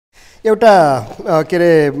एउटा के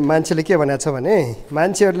अरे मान्छेले के भनेको छ भने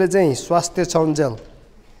मान्छेहरूले चाहिँ स्वास्थ्य छौन्जेल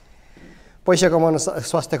पैसा कमाउन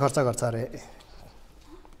स्वास्थ्य खर्च गर्छ अरे।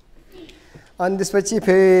 अनि त्यसपछि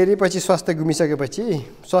फेरि पछि स्वास्थ्य गुमिसकेपछि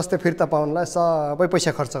स्वास्थ्य फिर्ता पाउनलाई सबै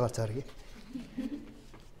पैसा खर्च गर्छ अरे कि।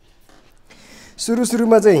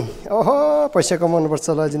 सुरुमा चाहिँ ओहो पैसा कमाउनुपर्छ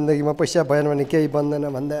ल, जिन्दगीमा पैसा भएन भने केही बन्दैन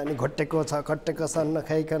भन्दा अनि घटेको छ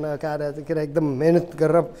नखाइकन कार्य के अरे एकदम मेहनत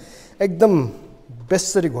गरेर एकदम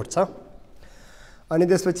बेसरी घोट्छ। अनि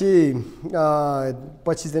त्यसपछि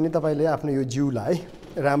पछि चाहिँ नि तपाईँले आफ्नो यो जिउलाई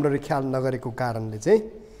राम्ररी ख्याल नगरेको कारणले चाहिँ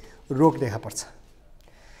रोग देखा पर्छ।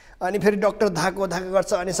 अनि फेरि डक्टर धाको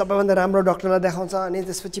गर्छ अनि सबैभन्दा राम्रो डक्टरलाई देखाउँछ। अनि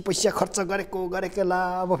त्यसपछि पैसा खर्च गरेको ला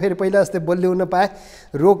अब फेरि पहिला जस्तै बलियो हुन पाए,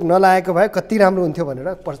 रोग नलागेको भए कति राम्रो हुन्थ्यो भनेर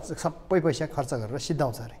सबै पैसा खर्च गरेर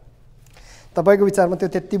सिद्धाउँछ अरे। तपाईँको विचारमा त्यो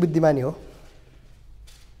त्यति बुद्धिमानी हो?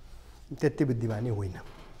 त्यति बुद्धिमानी होइन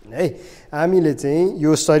है। हामीले चाहिँ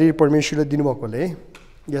यो शरीर परमेश्वरले दिनुभएकोले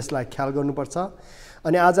यसलाई ख्याल गर्नुपर्छ।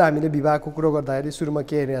 अनि आज हामीले विवाहको कुरो गर्दाखेरि सुरुमा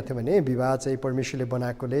के हेरेको थियो भने विवाह चाहिँ परमेश्वरले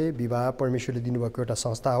बनाएकोले, विवाह परमेश्वरले दिनुभएको एउटा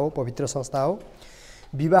संस्था हो, पवित्र संस्था हो।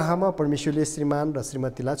 विवाहमा परमेश्वरले श्रीमान र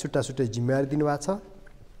श्रीमतीलाई छुट्टा छुट्टै जिम्मेवारी दिनुभएको छ।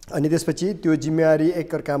 अनि त्यसपछि त्यो जिम्मेवारी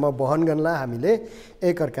एकअर्कामा वहन गर्नलाई हामीले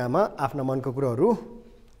एकअर्कामा आफ्ना मनको कुरोहरू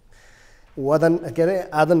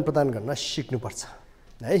आदान प्रदान गर्न सिक्नुपर्छ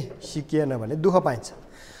है। सिकिएन भने दुःख पाइन्छ।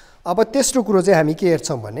 अब तेस्रो कुरो चाहिँ हामी के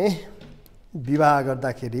हेर्छौँ भने विवाह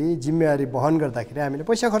गर्दाखेरि जिम्मेवारी वहन गर्दाखेरि हामीले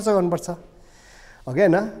पैसा खर्च गर्नुपर्छ हो कि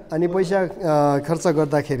होइन। अनि पैसा खर्च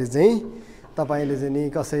गर्दाखेरि चाहिँ तपाईँले चाहिँ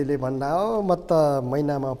नि कसैले भन्दा हो म त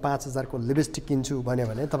महिनामा 5,000 को लिपस्टिक किन्छु भन्यो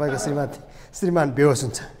भने तपाईँको श्रीमान बेहोस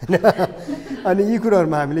हुन्छ होइन। अनि यी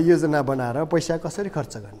कुरोहरूमा हामीले योजना बनाएर पैसा कसरी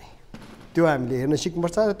खर्च गर्ने त्यो हामीले हेर्न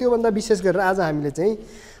सिक्नुपर्छ। र त्योभन्दा विशेष गरेर आज हामीले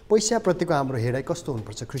चाहिँ पैसाप्रतिको हाम्रो हेराइ कस्तो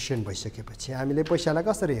हुनुपर्छ। क्रिस्चियन भइसकेपछि हामीले पैसालाई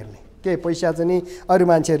कसरी हेर्ने, के पैसा चाहिँ नि अरू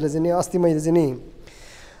मान्छेहरूले चाहिँ नि अस्ति मैले चाहिँ नि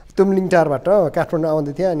तुमलिङ टारबाट काठमाडौँ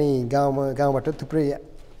आउँदै थिएँ। अनि गाउँबाट थुप्रै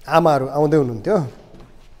आमाहरू आउँदै हुनुहुन्थ्यो।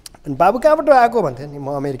 अनि बाबु कहाँबाट आएको भन्थ्यो नि,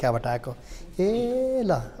 म अमेरिकाबाट आएको। ए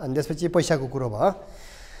ल, अनि त्यसपछि पैसाको कुरो भयो।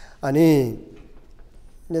 अनि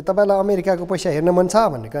तपाईँलाई अमेरिकाको पैसा हेर्न मन छ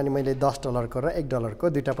भनेको। अनि मैले $10 र $1 को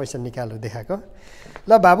दुईवटा पैसा निकालेर देखाएको।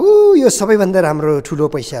 ल बाबु यो सबैभन्दा राम्रो ठुलो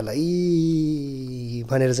पैसालाई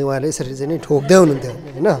भनेर चाहिँ उहाँले यसरी चाहिँ नि ठोक्दै हुनुहुन्थ्यो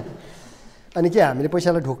होइन। अनि के हामीले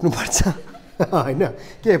पैसालाई ठोक्नुपर्छ होइन?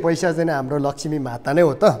 के पैसा चाहिँ हाम्रो लक्ष्मी माता नै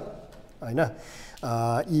हो त होइन?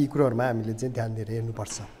 यी कुरोहरूमा हामीले चाहिँ ध्यान दिएर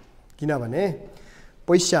हेर्नुपर्छ। किनभने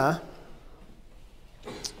पैसासँग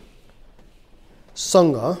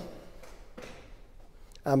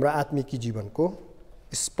हाम्रो आत्मिक जीवनको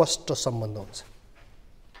स्पष्ट सम्बन्ध हुन्छ।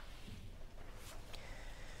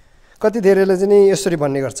 कति धेरैले चाहिँ नि यसरी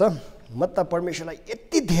भन्ने गर्छ, म त परमेश्वरलाई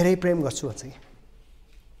यति धेरै प्रेम गर्छु भन्छ कि।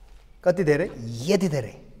 कति धेरै? यति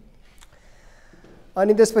धेरै।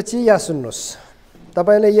 अनि त्यसपछि यहाँ सुन्नुहोस्,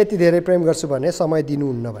 तपाईँले यति धेरै प्रेम गर्छु भने समय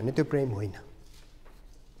दिनुहुन्न भने त्यो प्रेम होइन।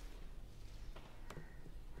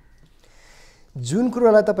 जुन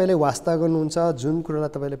कुरोलाई तपाईँले वास्ता गर्नुहुन्छ, जुन कुरोलाई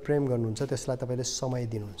तपाईँले प्रेम गर्नुहुन्छ, त्यसलाई तपाईँले समय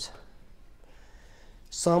दिनुहुन्छ।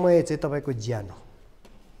 समय चाहिँ तपाईँको ज्यान हो।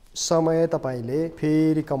 समय तपाईँले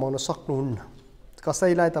फेरि कमाउन सक्नुहुन्न।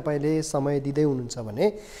 कसैलाई तपाईँले समय दिँदै हुनुहुन्छ भने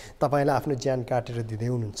तपाईँलाई आफ्नो ज्यान काटेर दिँदै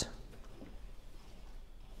हुनुहुन्छ।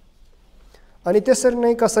 अनि त्यसरी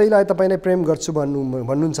नै कसैलाई तपाईँले प्रेम गर्छु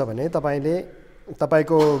भन्नुहुन्छ भने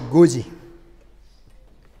तपाईँको गोजी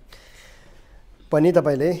पनि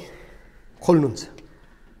तपाईँले खोल्नुहुन्छ।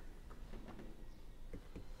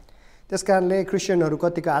 त्यस कारणले क्रिस्चियनहरू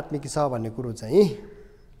कतिको आत्मिक छ भन्ने कुरो चाहिँ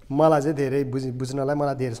मलाई चाहिँ धेरै बुझ्नलाई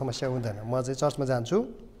मलाई धेरै समस्या हुँदैन। म चाहिँ चर्चमा जान्छु।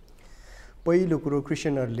 पहिलो कुरो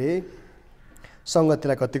क्रिस्चियनहरूले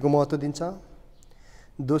सङ्गतिलाई कतिको महत्त्व दिन्छ।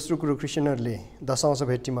 दोस्रो कुरो क्रिस्चियनहरूले दशौंश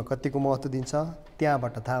भेटीमा कतिको महत्त्व दिन्छ।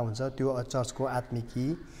 त्यहाँबाट थाहा हुन्छ त्यो चर्चको आत्मिकी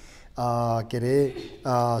के अरे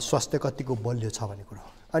स्वास्थ्य कतिको बलियो छ भन्ने कुरो।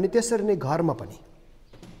 अनि त्यसरी नै घरमा पनि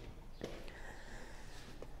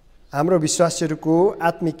हाम्रो विश्वासीहरूको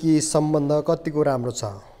आत्मिकी सम्बन्ध कतिको राम्रो छ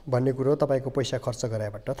भन्ने कुरो तपाईँको पैसा खर्च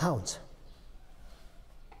गरेबाट थाहा हुन्छ।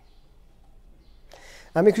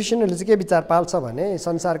 हामी क्रिस्चियनहरूले चाहिँ के विचार पाल्छ भने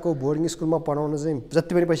संसारको बोर्डिङ स्कुलमा पढाउन चाहिँ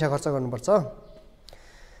जति पनि पैसा खर्च गर्नुपर्छ,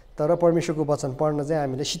 तर परमेश्वरको वचन पढ्न चाहिँ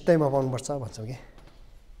हामीले सित्तैमा पाउनुपर्छ भन्छौँ कि।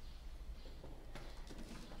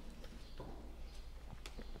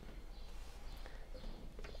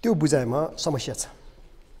 त्यो बुझाइमा समस्या छ।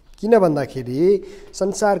 किन भन्दाखेरि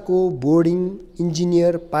संसारको बोर्डिङ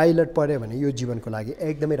इन्जिनियर पाइलट पढ्यो भने यो जीवनको लागि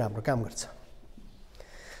एकदमै राम्रो काम गर्छ।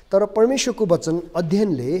 तर परमेश्वरको वचन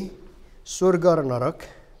अध्ययनले स्वर्ग र नरक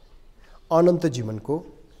अनन्त जीवनको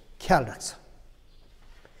ख्याल राख्छ।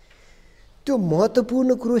 त्यो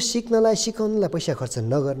महत्त्वपूर्ण कुरो सिक्नलाई सिकाउनलाई पैसा खर्च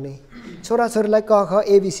नगर्ने, छोराछोरीलाई क ख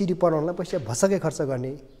एबिसिडी पढाउनलाई पैसा भसकै खर्च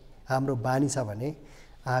गर्ने हाम्रो बानी छ भने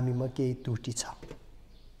हामीमा केही त्रुटि छ।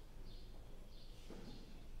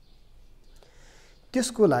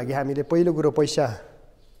 त्यसको लागि हामीले पहिलो कुरो पैसा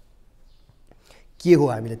के हो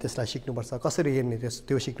हामीले त्यसलाई सिक्नुपर्छ, कसरी हेर्ने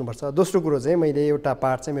त्यो सिक्नुपर्छ। दोस्रो कुरो चाहिँ मैले एउटा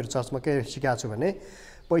पाठ चाहिँ मेरो चर्चमा के सिकाएको छु भने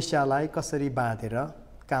पैसालाई कसरी बाँधेर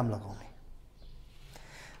काम लगाउने।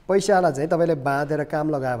 पैसालाई चाहिँ तपाईँले बाँधेर काम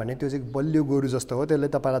लगायो भने त्यो चाहिँ बलियो गोरु जस्तो हो, त्यसले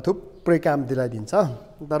तपाईँलाई थुप्रै काम दिलाइदिन्छ।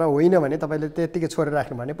 तर होइन भने तपाईँले त्यत्तिकै छोडेर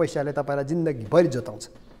राख्नु भने पैसाले तपाईँलाई जिन्दगीभरि जोताउँछ।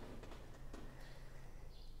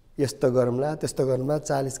 यस्तो गरौँला त्यस्तो गरौँला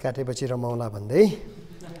 40 काटेपछि रमाउला भन्दै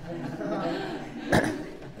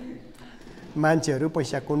मान्छेहरू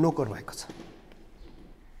पैसाको नोकर भएको छ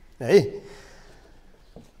है।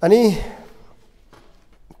 अनि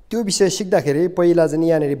त्यो विषय सिक्दाखेरि पहिला चाहिँ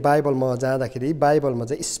यहाँनिर बाइबलमा जाँदाखेरि बाइबलमा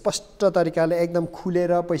चाहिँ स्पष्ट तरिकाले एकदम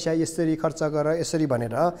खुलेर पैसा यसरी खर्च गर यसरी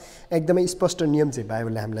भनेर एकदमै स्पष्ट नियम चाहिँ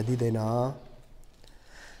बाइबलले हामीलाई दिँदैन।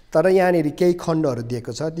 तर यहाँनिर केही खण्डहरू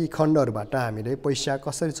दिएको छ, ती खण्डहरूबाट हामीले पैसा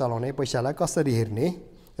कसरी चलाउने, पैसालाई कसरी हेर्ने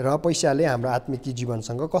र पैसाले हाम्रो आत्मिक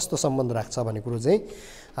जीवनसँग कस्तो सम्बन्ध राख्छ भन्ने कुरो चाहिँ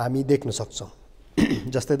हामी देख्न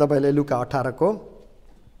सक्छौँ। जस्तै तपाईँले लुका 18 को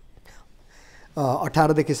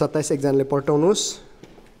 18 देखि 27 एकजनाले पल्टाउनुहोस्।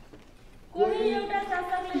 कोही एउटा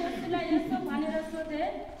शासकले यसलाई यसो भनेर सोधे,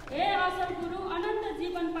 हे असल गुरु, अनन्त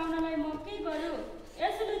जीवन पाउनलाई म के गरौँ?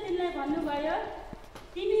 यसले तिनलाई भन्नुभयो,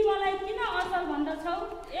 तिमी मलाई किन असल भन्दछौ?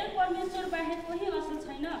 एक परमेश्वर बाहेक कोही असल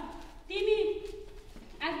छैन। तिमी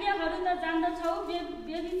आज्ञाहरू त जान्दछौ,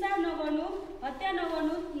 व्यभिचार नगर्नु, हत्या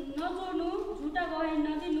नगर्नु, नचोर्नु, झुटा गवाही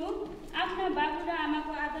नदिनु, आफ्ना बाबु र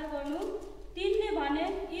आमाको आदर गर्नु। तिनले भने,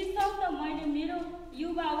 यी सब त मैले मेरो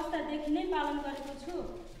युवा अवस्थादेखि नै पालन गरेको छु।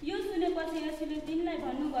 यो सुनेपछि यसले तिनलाई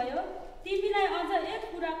भन्नुभयो, तिमीलाई अझ एक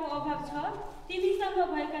कुराको अभाव छ। तिमीसँग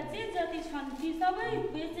भएका जे जति छन् ती सबै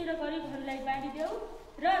बेचेर गरिबहरूलाई बाँडिदेऊ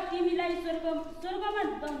र तिमीलाई स्वर्गमा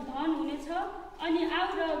धन हुनेछ। अनि आऊ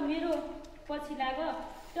र मेरो पछि लाग।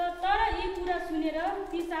 तर यी कुरा सुनेर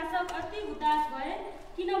ती शासक अति उदास भए,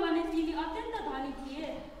 किनभने तिनी अत्यन्त धनी थिए।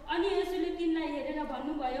 अनि यसले तिनलाई हेरेर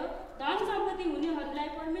भन्नुभयो, धन सम्पत्ति हुनेहरूलाई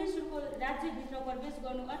परमेश्वरको राज्यभित्र प्रवेश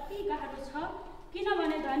गर्नु अति गाह्रो छ।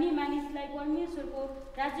 किनभने धनी मानिसलाई परमेश्वरको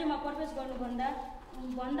राज्यमा प्रवेश गर्नुभन्दा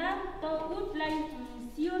त उटलाई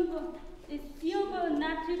सियोको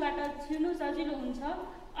नाथ्रीबाट छिर्नु सजिलो हुन्छ।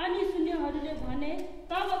 अनि सुन्नेहरूले भने,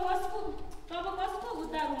 तब कसको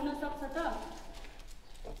उद्धार हुन सक्छ त?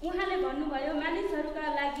 उहाँले भन्नुभयो, मानिसहरूका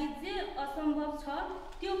लागि जे असम्भव छ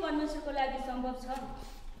त्यो परमेश्वरको लागि सम्भव छ।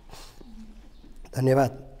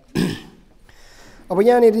 धन्यवाद। अब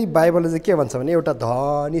यहाँनिर बाइबलले चाहिँ के भन्छ भने एउटा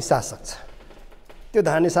धनी शासक छ। त्यो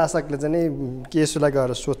धनी शासकले चाहिँ यसुलाई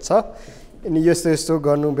गएर सोध्छ, अनि यस्तो यस्तो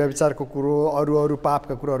गर्नु, व्यभिचारको कुरो, अरू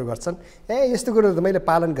पापका कुरोहरू गर्छन्, यस्तो कुरो त मैले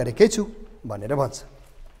पालन गरेकै छु भनेर भन्छ।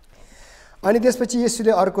 अनि त्यसपछि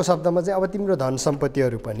यसुले अर्को शब्दमा चाहिँ अब तिम्रो धन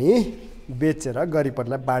सम्पत्तिहरू पनि बेचेर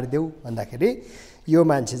गरिबहरूलाई बाँडिदेऊ भन्दाखेरि यो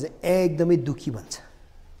मान्छे चाहिँ एकदमै दुखी भन्छ।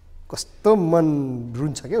 कस्तो मन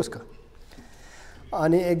रुन्छ क्या उसको।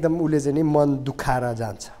 अनि एकदम उसले चाहिँ नि मन दुखाएर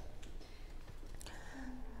जान्छ।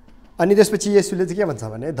 अनि त्यसपछि यसुले चाहिँ के भन्छ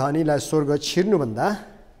भने धनीलाई स्वर्ग छिर्नुभन्दा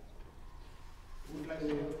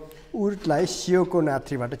उटलाई सियोको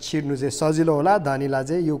नाथ्रीबाट छिर्नु चाहिँ सजिलो होला, धनीलाई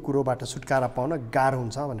चाहिँ यो कुरोबाट छुटकारा पाउन गाह्रो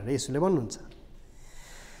हुन्छ भनेर यसुले भन्नुहुन्छ।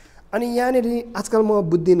 अनि यहाँनिर आजकल म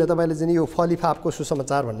बुझ्दिनँ, तपाईँले चाहिँ यो फलिफापको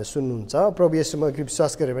सुसमाचार भनेर सुन्नुहुन्छ। प्रभु येशूमा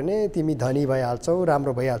विश्वास गऱ्यो भने तिमी धनी भइहाल्छौ,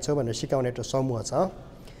 राम्रो भइहाल्छौ भनेर सिकाउने एउटा समूह छ।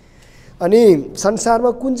 अनि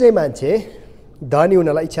संसारमा कुन चाहिँ मान्छे धनी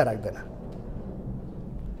हुनलाई इच्छा राख्दैन?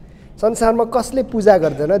 संसारमा कसले पूजा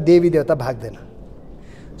गर्दैन, देवी देवता भाग्दैन?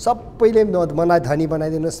 सबैले मलाई धनी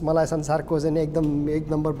बनाइदिनुहोस्, मलाई संसारको चाहिँ एकदम एक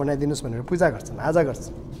नम्बर बनाइदिनुहोस् भनेर पूजा गर्छन्, आजा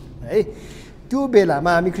गर्छन् है। त्यो बेलामा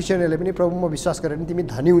हामी क्रिस्चियनहरूले पनि प्रभुमा विश्वास गरेर पनि तिमी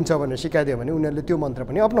धनी हुन्छ भनेर सिकाइदियो भने उनीहरूले त्यो मन्त्र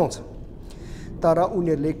पनि अपनाउँछ। तर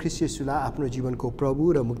उनीहरूले ख्रीष्ट येशूलाई आफ्नो जीवनको प्रभु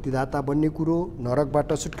र मुक्तिदाता बन्ने कुरो, नरकबाट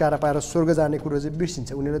छुटकारा पाएर स्वर्ग जाने कुरो चाहिँ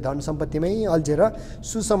बिर्सिन्छ। उनीहरूले धन सम्पत्तिमै अल्झेर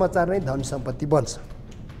सुसमाचार नै धन सम्पत्ति बन्छ।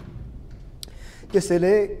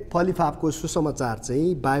 त्यसैले फलिफापको सुसमाचार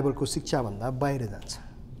चाहिँ बाइबलको शिक्षाभन्दा बाहिर जान्छ।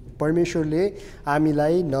 परमेश्वरले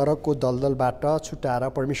हामीलाई नरकको दलदलबाट छुटाएर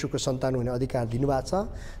परमेश्वरको सन्तान हुने अधिकार दिनुभएको छ।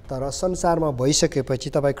 तर संसारमा भइसकेपछि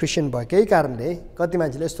तपाईँ क्रिस्चियन भएकै कारणले कति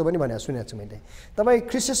मान्छेले यस्तो पनि भनेको सुनेको छु मैले, तपाईँ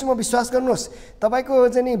ख्रीष्ट येशूमा विश्वास गर्नुहोस्, तपाईँको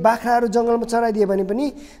चाहिँ नि बाख्राहरू जङ्गलमा चराइदियो भने पनि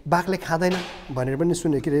बाघले खाँदैन भनेर पनि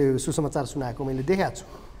के अरे सुसमाचार सुनाएको मैले देखाएको छु।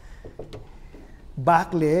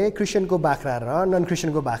 बाघले क्रिस्चियनको बाख्रा र नन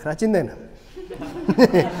क्रिस्चियनको बाख्रा चिन्दैन।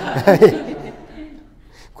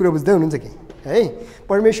 कुरो बुझ्दै हुनुहुन्छ कि? है।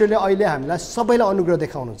 परमेश्वरले अहिले हामीलाई सबैलाई अनुग्रह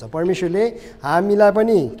देखाउनुहुन्छ। परमेश्वरले हामीलाई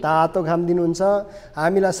पनि तातो घाम दिनुहुन्छ,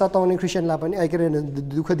 हामीलाई सताउने क्रिस्चियनलाई पनि के अरे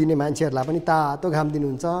दुःख दिने मान्छेहरूलाई पनि तातो घाम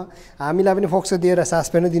दिनुहुन्छ, हामीलाई पनि फोक्सो दिएर सास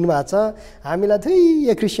फेर्न दिनुभएको छ, हामीलाई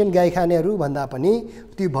थुइए क्रिस्चियन गाई खानेहरू भन्दा पनि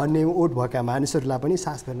त्यो भन्ने ओठ भएका मानिसहरूलाई पनि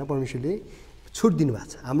सास फेर्न परमेश्वरले छुट दिनुभएको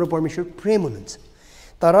छ। हाम्रो परमेश्वर प्रेम हुनुहुन्छ।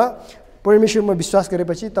 तर परमेश्वरमा विश्वास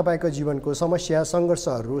गरेपछि तपाईँको जीवनको समस्या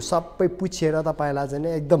सङ्घर्षहरू सबै पुछेर तपाईँलाई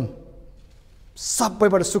चाहिँ एकदम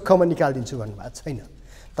सबैबाट सुखमा निकालिदिन्छु भन्नुभएको छैन।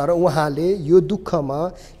 तर उहाँले यो दुःखमा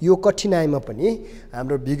यो कठिनाइमा पनि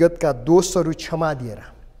हाम्रो विगतका दोषहरू क्षमा दिएर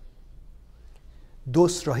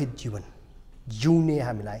दोषरहित जीवन जिउने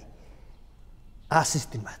हामीलाई आशिष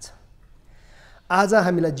दिनुभएको छ। आज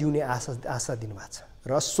हामीलाई जिउने आशा दिनुभएको छ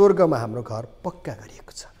र स्वर्गमा हाम्रो घर पक्का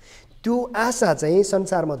गरिएको छ। त्यो आशा चाहिँ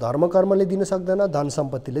संसारमा धर्म कर्मले दिन सक्दैन, धन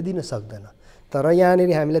सम्पत्तिले दिन सक्दैन। तर यहाँनिर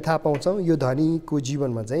हामीले थाहा पाउँछौँ यो धनीको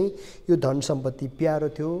जीवनमा चाहिँ यो धन सम्पत्ति प्यारो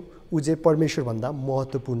थियो, ऊ चाहिँ परमेश्वरभन्दा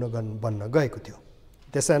महत्त्वपूर्ण बन्न गएको थियो।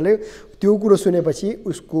 त्यस कारणले त्यो कुरो सुनेपछि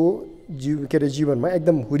उसको जीवनमा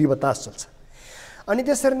एकदम हुरी बतास चल्छ। अनि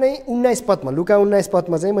त्यसरी नै 19 पदमा लुका 19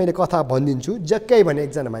 पदमा चाहिँ मैले कथा भनिदिन्छु। जक्काई भन्ने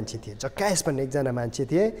एकजना मान्छे थिए, जक्कायस भन्ने एकजना मान्छे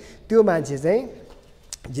थिए। त्यो मान्छे चाहिँ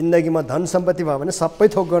जिन्दगीमा धन सम्पत्ति भयो भने सबै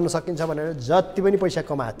थोक गर्न सकिन्छ भनेर जति पनि पैसा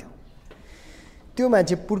कमाएको थियो। त्यो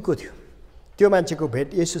मान्छे पुर्को थियो। त्यो मान्छेको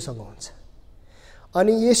भेट येशूसँग हुन्छ।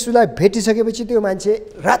 अनि येशूलाई भेटिसकेपछि त्यो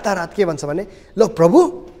मान्छे रातारात के भन्छ भने, ल प्रभु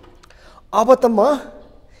अब त म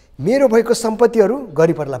मेरो भएको सम्पत्तिहरू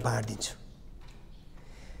गरिबहरूलाई बाँडिदिन्छु।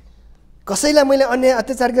 कसैलाई मैले अन्याय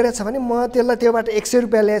अत्याचार गरेको छ भने म त्यसलाई त्योबाट 100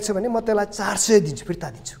 रुपियाँ ल्याएको छु भने म त्यसलाई 400 दिन्छु, फिर्ता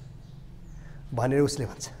दिन्छु भनेर उसले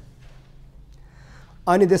भन्छ।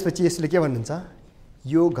 अनि त्यसपछि यसले के भन्नुहुन्छ,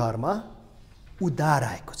 यो घरमा उद्धार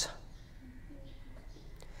आएको छ।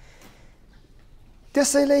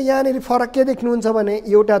 त्यसैले यहाँनिर फरक के देख्नुहुन्छ भने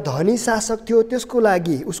एउटा धनी शासक थियो, त्यसको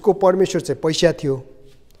लागि उसको परमेश्वर चाहिँ पैसा थियो।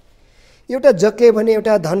 एउटा जक्के भने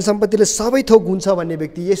एउटा धन सम्पत्तिले सबै थोक हुन्छ भन्ने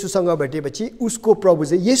व्यक्ति येशूसँग भेटेपछि उसको प्रभु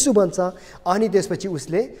चाहिँ येशू बन्छ। अनि त्यसपछि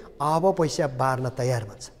उसले अब पैसा बार्न तयार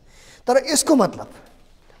भन्छ। तर यसको मतलब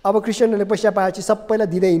अब क्रिस्चियनहरूले पैसा पाएपछि सबैलाई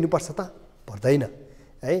दिँदै हिँड्नुपर्छ त? पर्दैन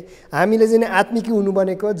है। हामीले चाहिँ आत्मिक हुनु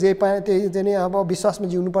भनेको जे पाए त्यही चाहिँ अब विश्वासमा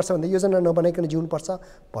जिउनुपर्छ भन्दा योजना नबनाइकन जिउनुपर्छ?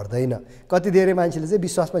 पर्दैन। कति धेरै मान्छेले चाहिँ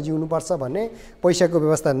विश्वासमा जिउनुपर्छ भन्ने पैसाको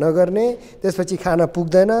व्यवस्था नगर्ने, त्यसपछि खाना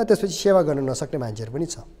पुग्दैन, त्यसपछि सेवा गर्न नसक्ने मान्छेहरू पनि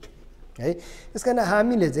छ है। त्यस कारण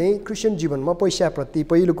हामीले चाहिँ क्रिस्चियन जीवनमा पैसाप्रति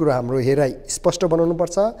पहिलो कुरो हाम्रो हेराइ स्पष्ट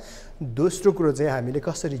बनाउनुपर्छ। दोस्रो कुरो चाहिँ हामीले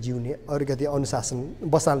कसरी जिउने अलिकति अनुशासन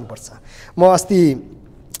बसाल्नुपर्छ। म अस्ति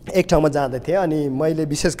एक ठाउँमा जाँदै थिएँ अनि मैले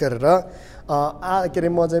विशेष गरेर के अरे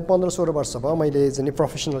म चाहिँ 15-16 वर्ष भयो मैले चाहिँ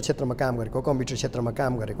प्रोफेसनल क्षेत्रमा काम गरेको, कम्प्युटर क्षेत्रमा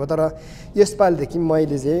काम गरेको। तर यसपालिदेखि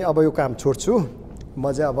मैले चाहिँ अब यो काम छोड्छु।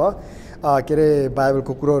 म चाहिँ अब के अरे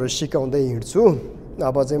बाइबलको कुरोहरू सिकाउँदै हिँड्छु।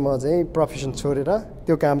 अब चाहिँ म चाहिँ प्रोफेसन छोडेर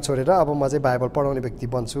त्यो काम छोडेर अब म चाहिँ बाइबल पढाउने व्यक्ति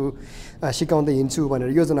बन्छु, सिकाउँदै हिँड्छु भनेर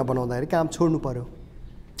योजना बनाउँदाखेरि काम छोड्नु पर्यो।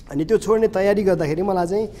 अनि त्यो छोड्ने तयारी गर्दाखेरि मलाई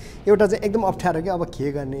चाहिँ एउटा चाहिँ एकदम अप्ठ्यारो कि अब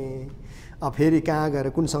के गर्ने, अब फेरि कहाँ गएर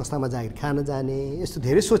कुन संस्थामा जागिर खान जाने, यस्तो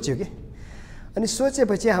धेरै सोच्यो कि। अनि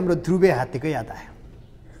सोचेपछि हाम्रो ध्रुवे हात्तीको याद आयो।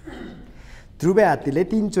 ध्रुवे हात्तीले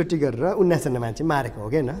 3 चोटि गरेर 19 जना मान्छे मारेको हो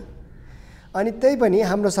कि होइन? अनि त्यही पनि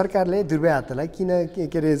हाम्रो सरकारले ध्रुवे हात्तीलाई किन के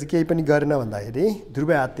अरे केही पनि गरेन भन्दाखेरि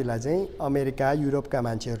ध्रुवे हात्तीलाई चाहिँ अमेरिका युरोपका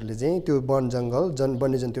मान्छेहरूले चाहिँ त्यो वन जङ्गल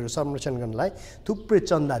वन्यजन्तुहरू संरक्षण गर्नलाई थुप्रै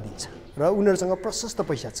चन्दा दिन्छ र उनीहरूसँग प्रशस्त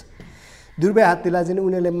पैसा छ। ध्रुवे हात्तीलाई चाहिँ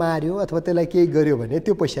उनीहरूले मार्यो अथवा त्यसलाई केही गर्यो भने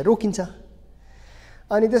त्यो पैसा रोकिन्छ।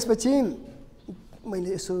 अनि त्यसपछि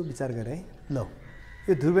मैले यसो विचार गरेँ, ल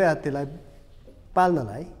यो ध्रुवे हात्तीलाई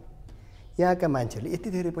पाल्नलाई यहाँका मान्छेहरूले यति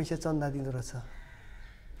धेरै पैसा चन्दा दिँदो रहेछ।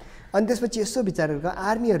 अनि त्यसपछि यसो विचार गरेको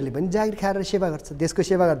आर्मीहरूले पनि जागिर खाएर सेवा गर्छ। देशको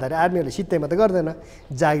सेवा गर्दाखेरि आर्मीहरूले सित्तैमा त गर्दैन,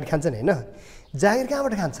 जागिर खान्छन् होइन? जागिर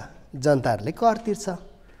कहाँबाट खान्छ? जनताहरूले कर तिर्छ।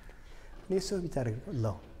 अनि यसो विचार गरेको, ल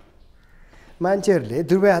मान्छेहरूले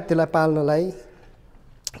ध्रुवे हात्तीलाई पाल्नलाई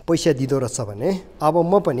पैसा दिँदो रहेछ भने अब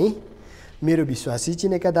म पनि मेरो विश्वासी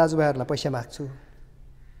चिनेका दाजुभाइहरूलाई पैसा माग्छु।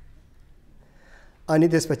 अनि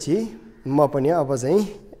त्यसपछि म पनि अब चाहिँ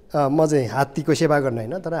म चाहिँ हात्तीको सेवा गर्न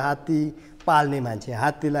होइन, तर हात्ती पाल्ने मान्छे,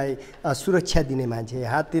 हात्तीलाई सुरक्षा दिने मान्छे,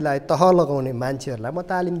 हात्तीलाई तह लगाउने मान्छेहरूलाई म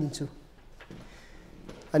तालिम दिन्छु।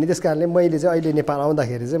 अनि त्यस कारणले मैले चाहिँ अहिले नेपाल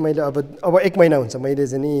आउँदाखेरि चाहिँ मैले अब 1 महिना हुन्छ मैले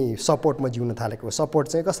चाहिँ नि सपोर्टमा जिउन थालेको। सपोर्ट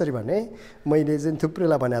चाहिँ कसरी भने मैले चाहिँ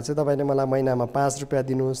थुप्रैलाई भनेको छु, तपाईँले मलाई महिनामा 5 रुपियाँ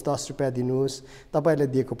दिनुहोस्, 10 रुपियाँ दिनुहोस्, तपाईँले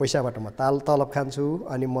दिएको पैसाबाट म तलब खान्छु।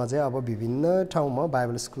 अनि म चाहिँ अब विभिन्न ठाउँमा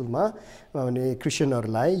बाइबल स्कुलमा अनि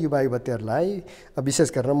क्रिस्चियनहरूलाई, युवा युवतीहरूलाई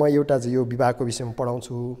विशेष गरेर म एउटा चाहिँ यो विवाहको विषयमा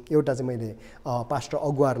पढाउँछु, एउटा चाहिँ मैले पास्टर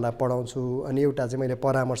अगुवाहरूलाई पढाउँछु, अनि एउटा चाहिँ मैले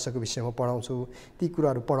परामर्शको विषयमा पढाउँछु। ती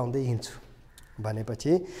कुराहरू पढाउँदै हिँड्छु।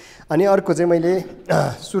 भनेपछि अनि अर्को चाहिँ मैले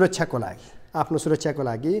सुरक्षाको लागि आफ्नो सुरक्षाको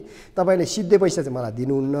लागि तपाईँले सिधै पैसा चाहिँ मलाई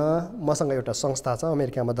दिनुहुन्न, मसँग एउटा संस्था छ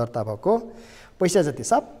अमेरिकामा दर्ता भएको, पैसा जति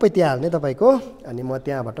सबै त्यहाँ हाल्ने तपाईँको, अनि म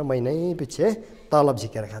त्यहाँबाट महिनै पछि तलब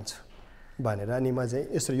झिकेर खान्छु भनेर अनि म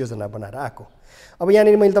चाहिँ यसरी योजना बनाएर आएको। अब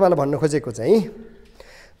यहाँनिर मैले तपाईँलाई भन्न खोजेको चाहिँ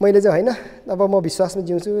मैले चाहिँ होइन अब म विश्वासमा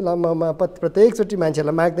जिउँछु, ल म प्रत्येकचोटि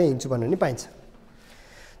मान्छेहरूलाई माग्दै हिँड्छु भन्नु नि पाइन्छ,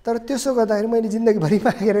 तर त्यसो गर्दाखेरि मैले जिन्दगीभरि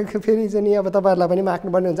मागेर फेरि चाहिँ नि अब तपाईँहरूलाई पनि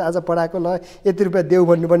माग्नुपर्ने हुन्छ, आज पढाएको ल यति रुपियाँ देऊ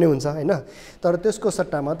भन्नुपर्ने हुन्छ होइन। तर त्यसको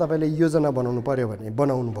सट्टामा तपाईँले योजना बनाउनु पऱ्यो भने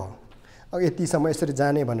बनाउनु भयो, अब यतिसम्म यसरी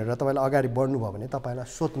जाने भनेर तपाईँले अगाडि बढ्नुभयो भने तपाईँलाई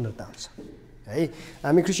स्वतन्त्रता हुन्छ है।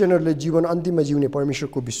 हामी क्रिस्चियनहरूले जीवन अन्तिममा जिउने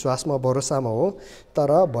परमेश्वरको विश्वासमा भरोसामा हो,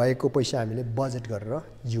 तर भएको पैसा हामीले बजेट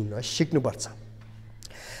गरेर जिउन सिक्नुपर्छ।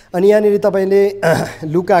 अनि यहाँनिर तपाईँले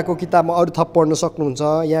लुकाको किताबमा अरू थप पढ्न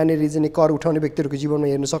सक्नुहुन्छ, यहाँनिर चाहिँ कर उठाउने व्यक्तिहरूको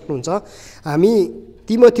जीवनमा हेर्न सक्नुहुन्छ। हामी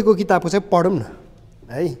तिमोथीको किताबको चाहिँ पढौँ न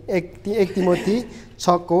है, एक तिमोथी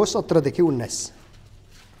 6:17-19।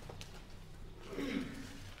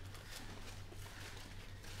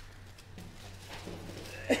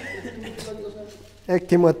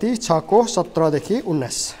 1 तिमोथी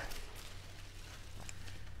 6:17-19।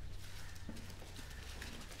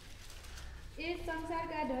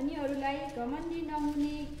 धनीहरूलाई घमण्डी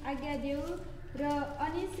नहुने आज्ञा देऊ र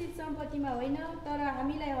अनिश्चित सम्पत्तिमा होइन, तर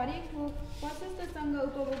हामीलाई हरेक थोक प्रशस्तसँग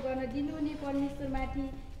उपभोग गर्न दिनुहुने परमेश्वरमाथि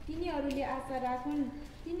तिनीहरूले आशा राखुन्।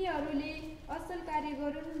 तिनीहरूले असल कार्य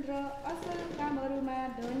गरून् र असल कामहरूमा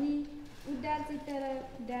धनी उदारचित्त र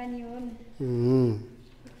दानी हुन्।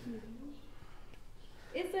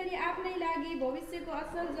 यसरी आफ्नै लागि भविष्यको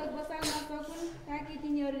असल जग बसाल्न सकुन्, ताकि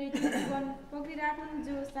तिनीहरूले त्यो जीवन पक्रिराखुन्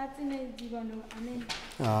जो साँच्चै नै जीवन हो। आमेन।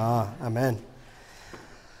 आमेन।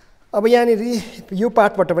 अब यहाँनिर यो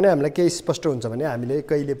पाठबाट पनि हामीलाई के स्पष्ट हुन्छ भने हामीले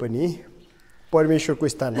कहिले पनि परमेश्वरको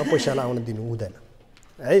स्थानमा पैसालाई आउन दिनु हुँदैन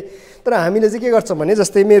है। तर हामीले चाहिँ के गर्छौँ भने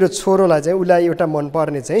जस्तै मेरो छोरोलाई चाहिँ उसलाई एउटा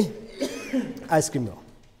मनपर्ने चाहिँ आइसक्रिम हो,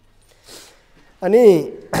 अनि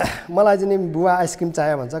मलाई चाहिँ नि बुवा आइसक्रिम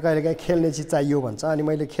चाहियो भन्छ, कहिलेकाहीँ खेल्ने चिज चाहियो भन्छ, अनि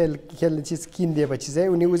मैले खेल्ने चिज किनिदिएपछि चाहिँ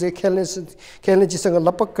ऊ चाहिँ खेल्ने चिजसँग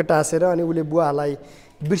लपक्क टाँसेर अनि उसले बुवालाई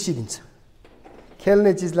बिर्सिदिन्छ,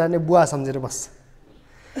 खेल्ने चिजलाई नै बुवा सम्झेर बस्छ।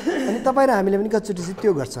 अनि तपाईँ र हामीले पनि कतिचोटि चाहिँ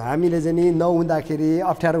त्यो गर्छौँ, हामीले चाहिँ नि नहुँदाखेरि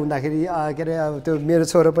अप्ठ्यारो हुँदाखेरि के अरे त्यो मेरो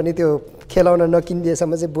छोरो पनि त्यो खेलाउन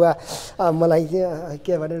नकिनिदिएसम्म चाहिँ बुवा मलाई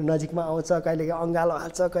के भनेर नजिकमा आउँछ, कहिलेकाहीँ अँगालो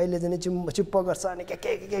हाल्छ, कहिले चाहिँ चुप्प गर्छ, अनि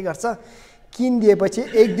के गर्छ।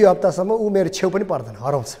 किनिदिएपछि 1-2 हप्तासम्म ऊ मेरो छेउ पनि पर्दैन,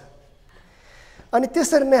 हराउँछ। अनि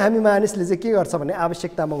त्यसरी नै हामी मानिसले चाहिँ के गर्छ भने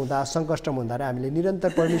आवश्यकतामा हुँदा सङ्कष्टमा हुँदा हामीले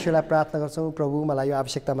निरन्तर परमेश्वरलाई प्रार्थना गर्छौँ, प्रभु मलाई यो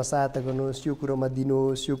आवश्यकतामा सहायता गर्नुहोस्, यो कुरोमा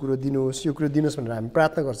दिनुहोस्, यो कुरो दिनुहोस् भनेर हामी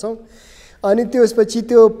प्रार्थना गर्छौँ। अनि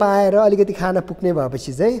त्यसपछि त्यो पाएर अलिकति खाना पुग्ने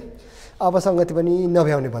भएपछि चाहिँ अब सङ्गति पनि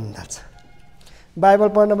नभ्याउने भन्नु थाल्छ,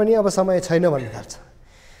 बाइबल पढ्न पनि अब समय छैन भन्नु थाल्छ।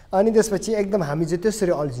 अनि त्यसपछि एकदम हामी चाहिँ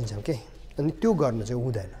त्यसरी अल्झिन्छौँ के, अनि त्यो गर्नु चाहिँ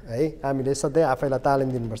हुँदैन है। हामीले सधैँ आफैलाई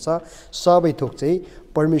तालिम दिनुपर्छ, सबै थोक चाहिँ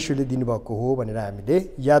परमेश्वरले दिनुभएको हो भनेर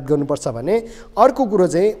हामीले याद गर्नुपर्छ। भने अर्को कुरो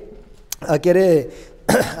चाहिँ के अरे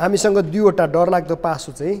हामीसँग 2वटा डरलाग्दो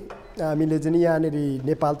पासो चाहिँ हामीले चाहिँ यहाँनिर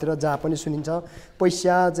नेपालतिर जहाँ पनि सुनिन्छ,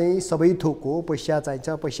 पैसा चाहिँ सबै थोक हो, पैसा चाहिन्छ,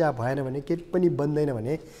 पैसा भएन भने केही पनि बन्दैन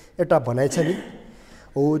भने एउटा भनाइ छ नि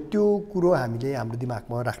हो, त्यो कुरो हामीले हाम्रो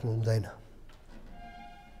दिमागमा राख्नु हुँदैन।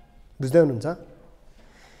 बुझ्दै हुनुहुन्छ?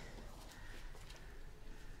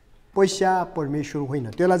 पैसा परमेश्वर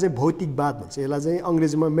होइन, त्यसलाई चाहिँ भौतिकवाद भन्छ, यसलाई चाहिँ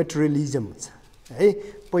अङ्ग्रेजीमा मेटेरियलिजम भन्छ है।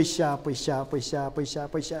 पैसा पैसा पैसा पैसा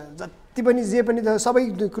पैसा जति पनि जे पनि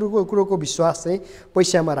सबै कुरोको विश्वास चाहिँ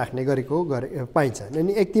पैसामा राख्ने गरेको पाइन्छ।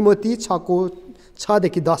 अनि 1 तिमोथी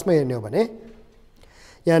 6:6-10 हेर्ने हो भने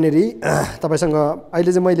यहाँनिर तपाईँसँग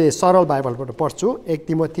अहिले चाहिँ मैले सरल बाइबलबाट पढ्छु। 1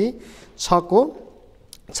 तिमोथी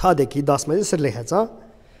 6:6-10 यसरी लेखेको छ,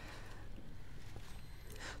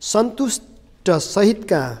 सन्तुष्ट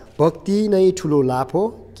सहितका भक्ति नै ठुलो लाभ हो,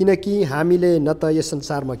 किनकि हामीले न त यस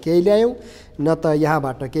संसारमा केही ल्यायौँ न त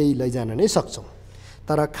यहाँबाट केही लैजान नै सक्छौँ,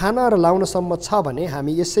 तर खाना र लाउनसम्म छ भने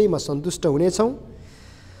हामी यसैमा सन्तुष्ट हुनेछौँ।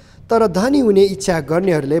 तर धनी हुने इच्छा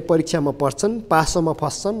गर्नेहरूले परीक्षामा पर्छन्, पासोमा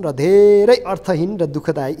फस्छन् र धेरै अर्थहीन र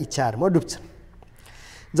दुःखदायी इच्छाहरूमा डुब्छन्,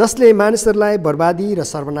 जसले मानिसहरूलाई बर्बादी र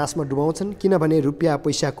सर्वनाशमा डुबाउँछन्। किनभने रुपियाँ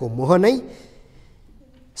पैसाको मोह नै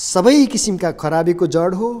सबै किसिमका खराबीको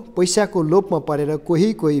जड हो। पैसाको लोभमा परेर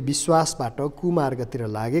कोही विश्वासबाट कुमार्गतिर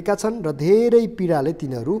लागेका छन् र धेरै पीडाले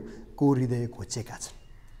तिनीहरूको हृदय घोचेका छन्।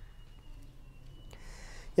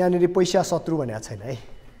 यहाँनिर पैसा शत्रु भनेको छैन है,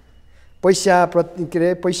 पैसा प्रति के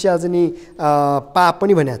अरे पैसा चाहिँ नि पाप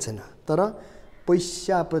पनि भनेको छैन, तर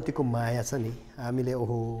पैसाप्रतिको माया छ नि, हामीले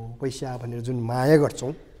ओहो पैसा भनेर जुन माया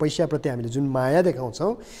गर्छौँ, पैसाप्रति हामीले जुन माया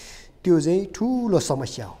देखाउँछौँ, त्यो चाहिँ ठुलो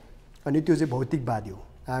समस्या हो अनि त्यो चाहिँ भौतिकवादी हो।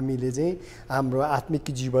 हामीले चाहिँ हाम्रो आत्मिक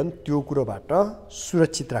जीवन त्यो कुरोबाट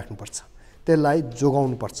सुरक्षित राख्नुपर्छ, त्यसलाई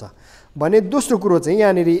जोगाउनुपर्छ भने। दोस्रो कुरो चाहिँ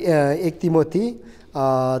यहाँनिर 1 तिमोथी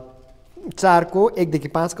 4 को 1 देखि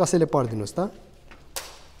 5 कसैले पढिदिनुहोस् त।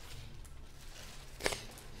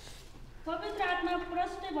 पवित्र आत्मा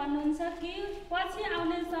प्रष्ट भन्नुहुन्छ कि पछि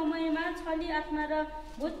आउने समयमा छली आत्मा र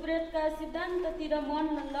भूत प्रेतका सिद्धान्ततिर मन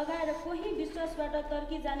लगाएर कोही विश्वासबाट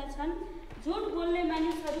तर्की जानेछन्। झुट बोल्ने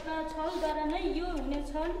मानिसहरूका छलद्वारा नै यो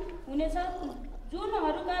हुनेछ।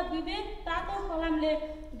 जुनहरूका विवेक तातो फलामले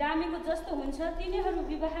डामेको जस्तो हुन्छ तिनीहरू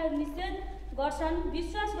विवाह निषेध गर्छन्।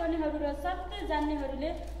 विश्वास गर्नेहरू र सत्य जान्नेहरूले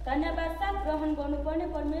धन्यवाद साथ ग्रहण गर्नुपर्ने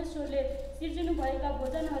परमेश्वरले सिर्जनु भएका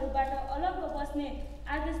भोजनहरूबाट अलग बस्ने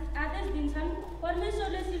आदेश दिन्छन्।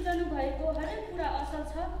 परमेश्वरले सिर्जनु भएको हरेक कुरा असल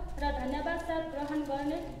छ र धन्यवाद साथ ग्रहण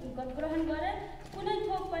गरे कुनै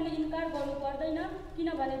थोक पनि इन्कार गर्नु पर्दैन,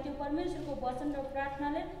 किनभने त्यो परमेश्वरको वचन र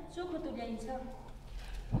प्रार्थनाले चोखो तुल्याइन्छ।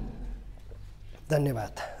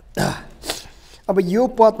 धन्यवाद। अब यो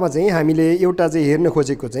पदमा चाहिँ हामीले एउटा चाहिँ हेर्न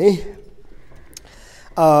खोजेको चाहिँ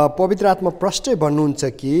पवित्र आत्मा प्रष्टै भन्नुहुन्छ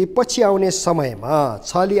कि पछि आउने समयमा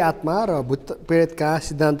छली आत्मा र भूत प्रेतका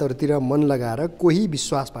सिद्धान्तहरूतिर मन लगाएर कोही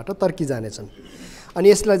विश्वासबाट तर्की जानेछन्। अनि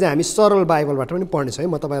यसलाई चाहिँ हामी सरल बाइबलबाट पनि पढ्नेछौँ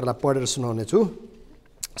है। म तपाईँहरूलाई पढेर सुनाउने छु।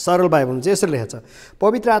 सरल बाइबलमा चाहिँ यसरी लेखेको छ,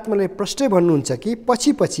 पवित्र आत्माले प्रष्टै भन्नुहुन्छ कि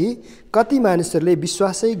पछि कति मानिसहरूले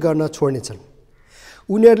विश्वासै गर्न छोड्नेछन्।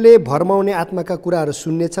 उनीहरूले भरमाउने आत्माका कुराहरू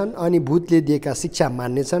सुन्नेछन् अनि भूतले दिएका शिक्षा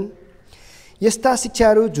मान्नेछन्। यस्ता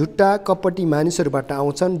शिक्षाहरू झुट्टा कपटी मानिसहरूबाट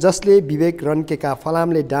आउँछन् जसले विवेक रन्केका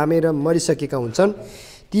फलामले डामेर मरिसकेका हुन्छन्।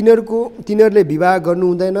 तिनीहरूले विवाह गर्नु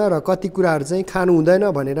हुँदैन र कति कुराहरू चाहिँ खानु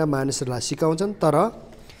हुँदैन भनेर मानिसहरूलाई सिकाउँछन्। तर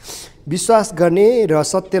विश्वास गर्ने र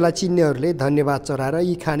सत्यलाई चिन्नेहरूले धन्यवाद चढाएर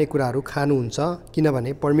यी खाने कुराहरू खानुहुन्छ,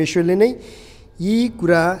 किनभने परमेश्वरले नै यी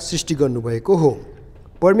कुरा सृष्टि गर्नुभएको हो।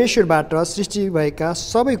 परमेश्वरबाट सृष्टि भएका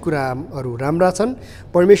सबै कुराहरू राम्रा छन्।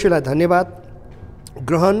 परमेश्वरलाई धन्यवाद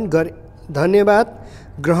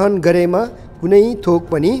ग्रहण गरेमा कुनै थोक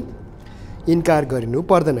पनि इन्कार गरिनु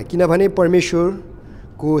पर्दैन, किनभने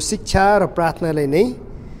परमेश्वरको शिक्षा र प्रार्थनाले नै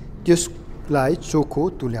त्यसलाई चोखो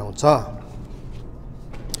तुल्याउँछ।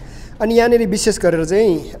 अनि यहाँनिर विशेष गरेर चाहिँ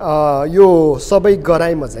यो सबै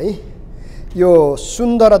गराइमा चाहिँ यो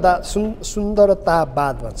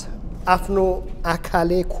सुन्दरतावाद भन्छ। आफ्नो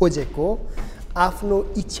आँखाले खोजेको आफ्नो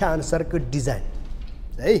इच्छाअनुसारको डिजाइन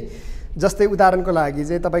है। जस्तै उदाहरणको लागि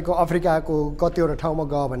चाहिँ तपाईँको अफ्रिकाको कतिवटा ठाउँमा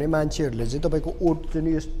गयो भने मान्छेहरूले चाहिँ तपाईँको ओठ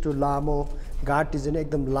चाहिँ यस्तो लामो, घाँटी चाहिँ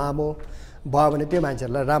एकदम लामो भयो भने त्यो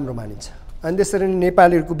मान्छेहरूलाई राम्रो मानिन्छ। अनि त्यसरी नै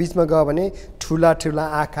नेपालीहरूको बिचमा गयो भने ठुला ठुला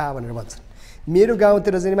आँखा भनेर भन्छन्। मेरो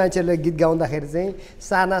गाउँतिर चाहिँ मान्छेहरूले गीत गाउँदाखेरि चाहिँ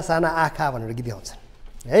साना साना आँखा भनेर गीत गाउँछन्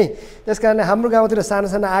है। त्यस कारणले हाम्रो गाउँतिर साना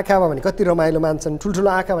साना आँखा भयो भने कति रमाइलो मान्छन्, ठुल्ठुलो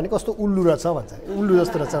आँखा भने कस्तो उल्लु रहेछ भन्छ, उल्लु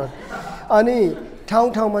जस्तो रहेछ। अनि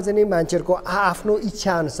ठाउँमा चाहिँ नि मान्छेहरूको आफ्नो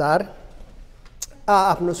इच्छाअनुसार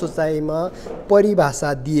आफ्नो सोचाइमा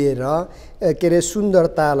परिभाषा दिएर के अरे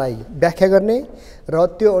सुन्दरतालाई व्याख्या गर्ने र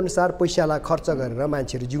त्यो अनुसार पैसालाई खर्च गरेर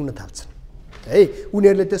मान्छेहरू जिउन थाल्छन् है।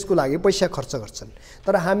 उनीहरूले त्यसको लागि पैसा खर्च गर्छन्।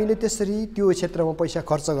 तर हामीले त्यसरी त्यो क्षेत्रमा पैसा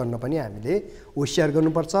खर्च गर्न पनि हामीले होसियार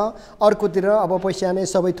गर्नुपर्छ। अर्कोतिर अब पैसा नै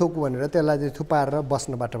सबै थोक भनेर त्यसलाई चाहिँ थुपारेर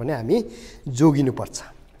बस्नबाट पनि हामी जोगिनुपर्छ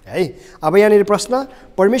है। अब यहाँनिर प्रश्न,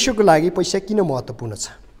 परमेश्वरको लागि पैसा किन महत्त्वपूर्ण छ?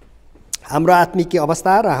 हाम्रो आत्मिक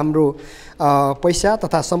अवस्था र हाम्रो पैसा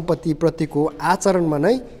तथा सम्पत्ति प्रतिको आचरणमा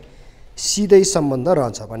नै सिधै सम्बन्ध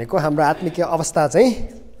रहन्छ। भनेको हाम्रो आत्मिक अवस्था चाहिँ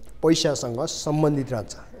पैसासँग सम्बन्धित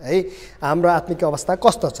रहन्छ है। हाम्रो आत्मिक अवस्था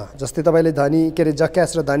कस्तो छ? जस्तै तपाईँले धनी के अरे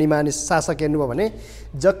जक्क्यास र धनी मानिस शासक हेर्नुभयो भने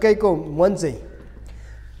जक्कैको मन चाहिँ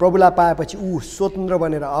प्रभुलाई पाएपछि ऊ स्वतन्त्र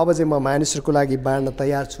बनेर अब चाहिँ म मानिसहरूको लागि बाँड्न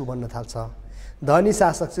तयार छु भन्न थाल्छ। धनी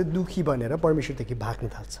शासक चाहिँ दुखी बनेर परमेश्वरदेखि भाग्न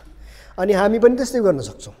थाल्छ। अनि हामी पनि त्यस्तै गर्न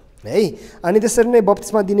सक्छौँ है। अनि त्यसरी नै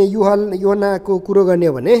बप्तिस्मा दिने योहन्नाको कुरो गर्ने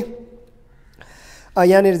हो भने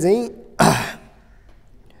यहाँनिर चाहिँ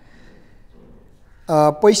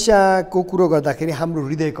पैसाको कुरो गर्दाखेरि हाम्रो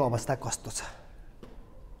हृदयको अवस्था कस्तो छ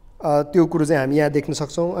त्यो कुरो चाहिँ हामी यहाँ देख्न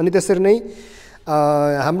सक्छौँ। अनि त्यसरी नै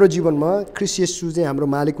हाम्रो जीवनमा ख्रीष्ट येशू चाहिँ हाम्रो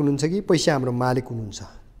मालिक हुनुहुन्छ कि पैसा हाम्रो मालिक हुनुहुन्छ,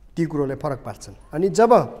 ती कुरोले फरक पार्छन्। अनि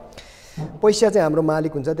जब पैसा चाहिँ हाम्रो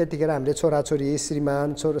मालिक हुन्छ त्यतिखेर हामीले छोराछोरी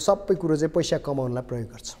श्रीमान सबै कुरो चाहिँ पैसा कमाउनलाई प्रयोग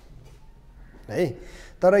गर्छौँ है।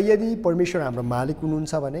 तर यदि परमेश्वर हाम्रो मालिक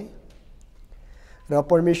हुनुहुन्छ भने र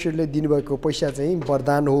परमेश्वरले दिनुभएको पैसा चाहिँ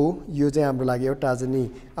वरदान हो, यो चाहिँ हाम्रो लागि एउटा चाहिँ नि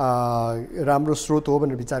राम्रो स्रोत हो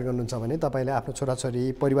भनेर विचार गर्नुहुन्छ भने तपाईँले आफ्नो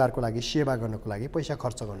छोराछोरी परिवारको लागि सेवा गर्नको लागि पैसा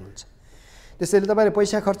खर्च गर्नुहुन्छ। त्यसैले तपाईँले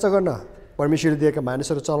पैसा खर्च गर्न परमेश्वरले दिएका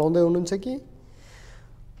मानिसहरू चलाउँदै हुनुहुन्छ कि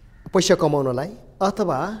पैसा कमाउनलाई,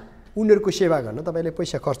 अथवा उनीहरूको सेवा गर्न तपाईँले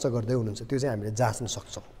पैसा खर्च गर्दै हुनुहुन्छ, त्यो चाहिँ हामीले जाँच्न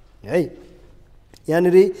सक्छौँ है।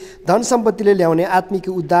 यहाँनिर धन सम्पत्तिले ल्याउने आत्मिक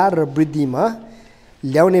उद्धार र वृद्धिमा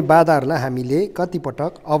ल्याउने बाधाहरूलाई हामीले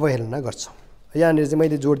कतिपटक अवहेलना गर्छौँ। यहाँनिर चाहिँ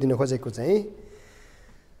मैले जोड दिन खोजेको चाहिँ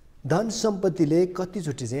धन सम्पत्तिले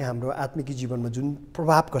कतिचोटि चाहिँ हाम्रो आत्मिक जीवनमा जुन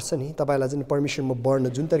प्रभाव गर्छ नि, तपाईँलाई चाहिँ परमेश्वरमा बढ्न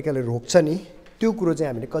जुन तरिकाले रोक्छ नि, त्यो कुरो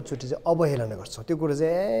चाहिँ हामीले कतिचोटि चाहिँ अवहेलना गर्छौँ। त्यो कुरो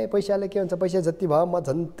चाहिँ पैसाले के हुन्छ, पैसा जति भयो म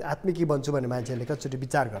झन् आत्मिकी बन्छु भन्ने मान्छेहरूले कतिचोटि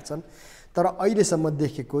विचार गर्छन्। तर अहिलेसम्म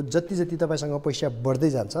देखेको जति जति तपाईँसँग पैसा बढ्दै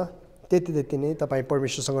जान्छ त्यति त्यति नै तपाईँ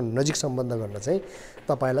परमेश्वरसँग नजिक सम्बन्ध गर्न चाहिँ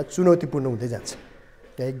तपाईँलाई चुनौतीपूर्ण हुँदै जान्छ,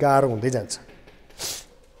 है गाह्रो हुँदै जान्छ।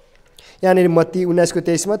 यहाँनिर मत्ती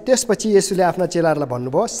 19:23मा त्यसपछि येशूले आफ्ना चेलाहरूलाई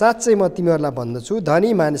भन्नुभयो, साँच्चै म तिमीहरूलाई भन्दछु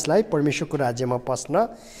धनी मानिसलाई परमेश्वरको राज्यमा पस्न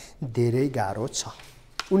धेरै गाह्रो छ।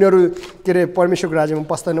 उनीहरू के अरे परमेश्वरको राज्यमा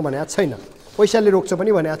पस्दैन भनेको छैन, पैसाले रोक्छ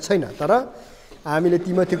पनि भनेको छैन। तर हामीले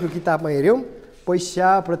तिमोथीको किताबमा हेऱ्यौँ,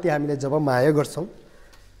 पैसाप्रति हामीले जब माया गर्छौँ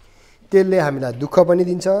त्यसले हामीलाई दुःख पनि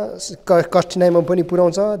दिन्छ, कठिनाइमा पनि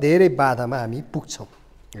पुर्याउँछ, धेरै बाधामा हामी पुग्छौँ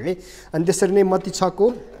है। अनि त्यसरी नै मत्ती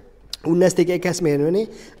 6:19-21 हेर्नु भने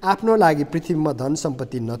आफ्नो लागि पृथ्वीमा धन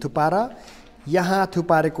सम्पत्ति नथुपार, यहाँ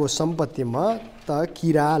थुपारेको सम्पत्तिमा त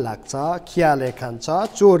किरा लाग्छ, खियाले खान्छ,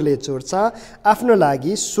 चोरले चोर्छ, आफ्नो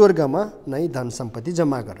लागि स्वर्गमा नै धन सम्पत्ति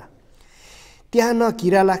जम्मा गर। त्यहाँ न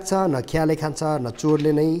किरा लाग्छ, न खियाले खान्छ, न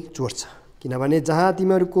चोरले नै चोर्छ। किनभने जहाँ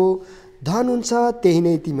तिमीहरूको धन हुन्छ त्यही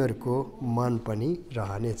नै तिमीहरूको मन पनि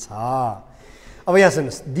रहनेछ। अब यहाँ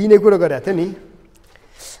सुन्नुहोस्, दिने कुरो गरेको थियो नि,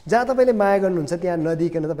 जहाँ तपाईँले माया गर्नुहुन्छ त्यहाँ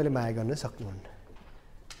नदिइकन तपाईँले माया गर्न सक्नुहुन्न।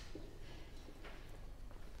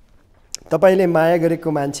 तपाईँले माया गरेको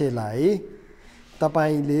मान्छेलाई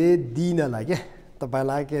तपाईँले दिनलाई क्या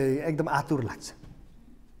तपाईँलाई एकदम आतुर लाग्छ।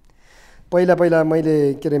 पहिला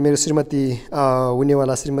मैले के अरे मेरो श्रीमती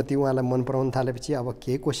हुनेवाला श्रीमती उहाँलाई मन पराउन थालेपछि अब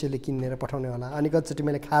के कसैले किनेर पठाउने होला। अनि कतिचोटि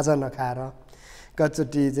मैले खाजा नखाएर,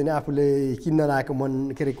 कतिचोटि चाहिँ आफूले किन्न लागेको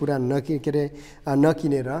मन के अरे कुरा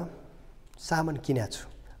नकिनेर सामान किनेको छु।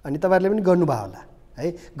 अनि तपाईँहरूले पनि गर्नुभयो होला है,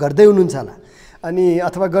 गर्दै हुनुहुन्छ होला, अनि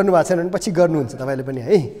अथवा गर्नुभएको छैन भने पछि गर्नुहुन्छ तपाईँले पनि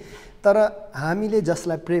है। तर हामीले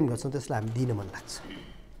जसलाई प्रेम गर्छौँ त्यसलाई हामी दिन मन लाग्छ।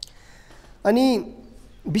 अनि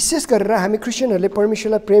विशेष गरेर हामी क्रिस्चियनहरूले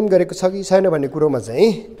परमेश्वरलाई प्रेम गरेको छ कि छैन भन्ने कुरोमा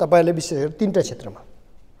चाहिँ तपाईँहरूले विशेष गरेर 3वटा क्षेत्रमा,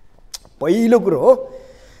 पहिलो कुरो हो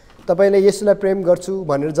तपाईँले येशूलाई प्रेम गर्छु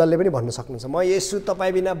भनेर जसले पनि भन्न सक्नुहुन्छ, म येशू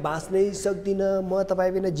तपाईँ बिना बाँच्नै सक्दिनँ, म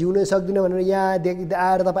तपाईँ बिना जिउनै सक्दिनँ भनेर यहाँ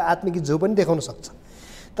आएर तपाईँ आत्मिक जो पनि देखाउन सक्छ।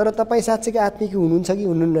 तर तपाईँ साँच्चैकै आत्मिक हुनुहुन्छ कि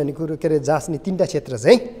हुनुहुन्न भन्ने कुरो के अरे जाँच्ने 3वटा क्षेत्र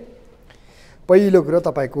चाहिँ, पहिलो कुरो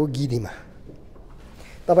तपाईँको गिधीमा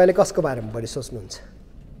तपाईँले कसको बारेमा बढी सोच्नुहुन्छ।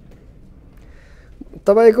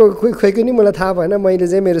 तपाईँको खोइ नि मलाई थाहा भएन, मैले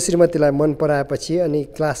चाहिँ मेरो श्रीमतीलाई मन पराएपछि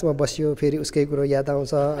अनि क्लासमा बस्यो, फेरि उसकै कुरो याद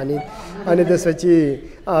आउँछ, अनि त्यसपछि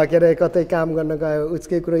के अरे कतै काम गर्न गयो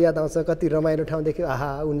उसकै कुरो याद आउँछ, कति रमाइलो ठाउँ देख्यो,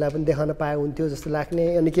 आहा उनलाई पनि देखाउन पाए हुन्थ्यो जस्तो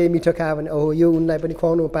लाग्ने, अनि केही मिठो खायो भने ओहो यो उनलाई पनि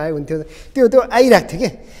खुवाउनु पाए हुन्थ्यो, त्यो आइरहेको थियो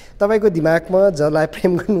क्या तपाईँको दिमागमा। जसलाई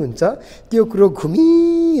प्रेम गर्नुहुन्छ त्यो कुरो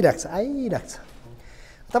घुमिरहेको छ, आइरहेको छ।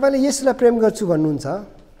 तपाईँले यसलाई प्रेम गर्छु भन्नुहुन्छ,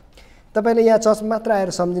 तपाईँले यहाँ चर्च मात्र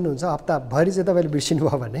आएर सम्झिनुहुन्छ, हप्ताभरि चाहिँ तपाईँले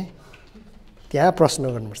बिर्सिनुभयो भने त्यहाँ प्रश्न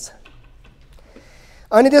गर्नुपर्छ।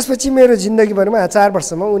 अनि त्यसपछि मेरो जिन्दगीभरिमा 4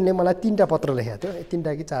 वर्षमा उनले मलाई 3वटा पत्र लेखेको थियो,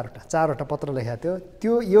 3वटा कि 4वटा पत्र लेखेको थियो।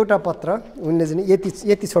 त्यो एउटा पत्र उनले चाहिँ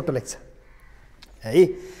यति छोटो लेख्छ है,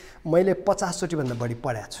 मैले 50 चोटिभन्दा बढी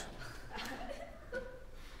पढाएको छु।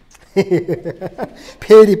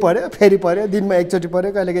 फेरि पढ्यो, दिनमा 1 चोटि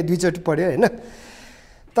पढ्यो, कहिलेकाहीँ 2 चोटि पढ्यो होइन।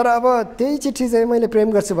 तर अब त्यही चिठी चाहिँ मैले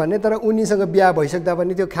प्रेम गर्छु भन्ने, तर उनीसँग बिहा भइसक्दा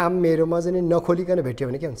पनि त्यो खाम मेरो मजाले नखोलिकन भेट्यो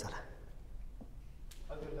भने के हुन्छ होला,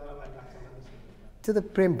 त्यो त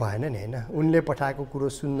प्रेम भएन नि होइन। उनले पठाएको कुरो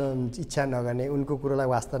सुन्न इच्छा नगर्ने, उनको कुरोलाई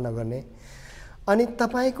वास्ता नगर्ने। अनि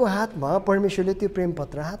तपाईँको हातमा परमेश्वरले त्यो प्रेम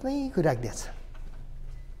पत्र हातमै राखिदिएछ।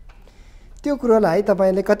 त्यो कुरोलाई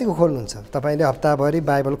तपाईँले कतिको खोल्नुहुन्छ, तपाईँले हप्ताभरि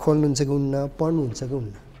बाइबल खोल्नुहुन्छ कि हुन्न, पढ्नुहुन्छ कि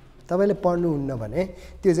हुन्न। तपाईँले पढ्नुहुन्न भने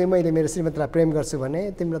त्यो चाहिँ मैले मेरो श्रीमतीलाई प्रेम गर्छु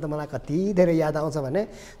भने तिम्रो त मलाई कति धेरै याद आउँछ भने,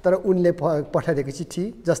 तर उनले पठाइदिएको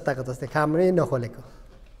चिठी जस्ताको जस्तै खामै नखोलेको।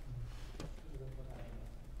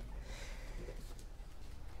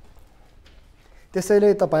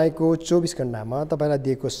 त्यसैले तपाईँको 24 घण्टामा तपाईँलाई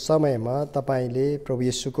दिएको समयमा तपाईँले प्रभु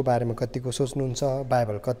येशूको बारेमा कतिको सोच्नुहुन्छ,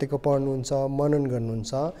 बाइबल कतिको पढ्नुहुन्छ, मनन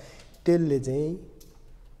गर्नुहुन्छ, त्यसले चाहिँ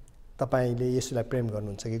तपाईँले येशूलाई प्रेम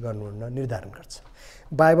गर्नुहुन्छ कि गर्नुहुन्न निर्धारण गर्छ।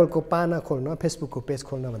 बाइबलको पाना खोल्न, फेसबुकको पेज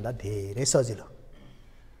खोल्नभन्दा धेरै सजिलो।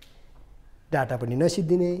 डाटा पनि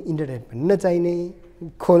नसिद्धिने, इन्टरनेट पनि नचाहिने,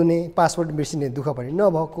 खोल्ने, पासवर्ड बिर्सिने दुःख पनि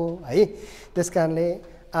नभएको है। त्यस कारणले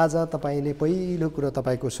आज तपाईँले पहिलो कुरो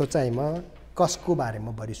तपाईँको सोचाइमा कसको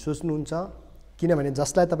बारेमा बढी सोच्नुहुन्छ, किनभने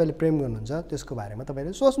जसलाई तपाईँले प्रेम गर्नुहुन्छ त्यसको बारेमा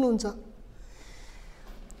तपाईँले सोच्नुहुन्छ।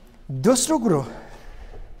 दोस्रो कुरो,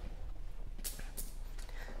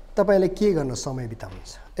 तपाईँले के गर्न समय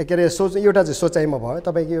बिताउनुहुन्छ? के अरे एउटा चाहिँ सोचाइमा भयो,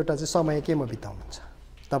 तपाईँको एउटा चाहिँ समय केमा बिताउनुहुन्छ?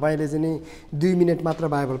 तपाईँले चाहिँ नि 2 मिनट मात्र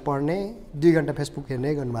बाइबल पढ्ने, 2 घन्टा फेसबुक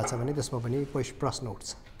हेर्ने गर्नुभएको छ भने त्यसमा पनि प्रश्न उठ्छ।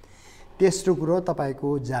 तेस्रो कुरो तपाईँको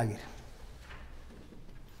जागिर,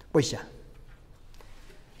 पैसा।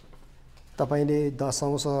 तपाईँले 10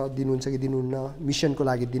 अंश दिनुहुन्छ कि दिनुहुन्न, मिसनको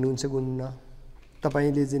लागि दिनुहुन्छ कि हुन्न,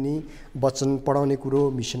 तपाईँले चाहिँ नि वचन पढाउने कुरो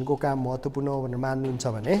मिसनको काम महत्त्वपूर्ण हो भनेर मान्नुहुन्छ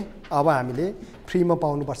भने अब हामीले फ्रीमा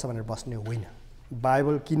पाउनुपर्छ भनेर बस्ने होइन।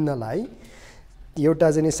 बाइबल किन्नलाई एउटा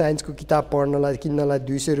चाहिँ नि साइन्सको किताब पढ्नलाई किन्नलाई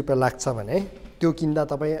 200 रुपियाँ लाग्छ भने त्यो किन्दा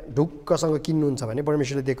तपाईँ ढुक्कसँग किन्नुहुन्छ भने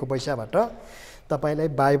परमेश्वरले दिएको पैसाबाट तपाईँलाई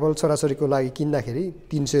बाइबल छोराछोरीको लागि किन्दाखेरि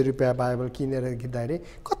 300 रुपियाँ बाइबल किनेर किन्दाखेरि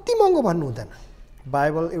कति महँगो भन्नु हुँदैन।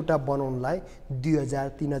 बाइबल एउटा बनाउनलाई 2000,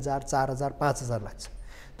 3000, 4000, 5000 लाग्छ।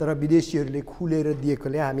 तर विदेशीहरूले खुलेर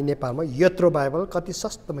दिएकोले हामी नेपालमा यत्रो बाइबल कति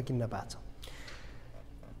सस्तोमा किन्न पाएको छौँ।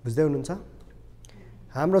 बुझ्दै हुनुहुन्छ?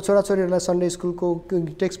 हाम्रो छोराछोरीहरूलाई सन्डे स्कुलको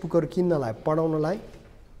टेक्स्ट बुकहरू किन्नलाई पढाउनलाई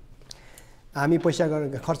हामी पैसा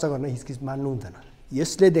खर्च गर्न हिचकिच मान्नु हुँदैन।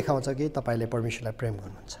 यसले देखाउँछ कि तपाईँले परमेश्वरलाई प्रेम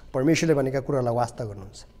गर्नुहुन्छ, परमेश्वरले भनेका कुरालाई वास्ता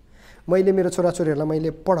गर्नुहुन्छ। मैले मेरो छोराछोरीहरूलाई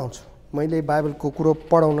मैले पढाउँछु, मैले बाइबलको कुरो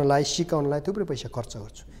पढाउनलाई सिकाउनलाई थुप्रै पैसा खर्च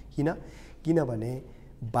गर्छु। किनभने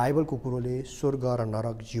बाइबलको कुरोले स्वर्ग र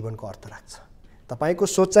नरक जीवनको अर्थ राख्छ। तपाईँको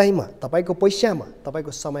सोचाइमा, तपाईँको पैसामा,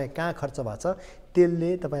 तपाईँको समय कहाँ खर्च भएको छ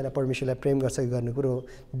त्यसले तपाईँलाई परमेश्वरलाई प्रेम गर्छ कि गर्ने कुरो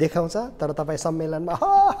देखाउँछ। तर तपाईँ सम्मेलनमा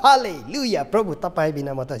हालेलुया प्रभु तपाईँ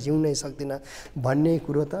बिना म त जिउनै सक्दिनँ भन्ने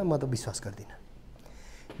कुरो त म त विश्वास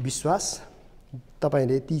गर्दिनँ। विश्वास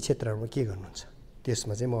तपाईँले ती क्षेत्रहरूमा के गर्नुहुन्छ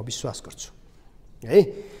त्यसमा चाहिँ म विश्वास गर्छु है।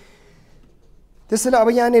 त्यसैले अब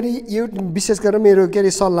यहाँनिर यो विशेष गरेर मेरो के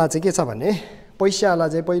अरे सल्लाह चाहिँ के छ भने पैसालाई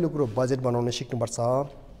चाहिँ पहिलो कुरो बजेट बनाउन सिक्नुपर्छ।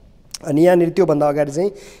 अनि यहाँनिर त्योभन्दा अगाडि चाहिँ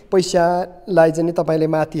पैसालाई चाहिँ तपाईँले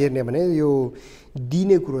माथि हेर्ने भने यो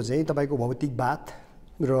दिने कुरो चाहिँ तपाईँको भौतिकवाद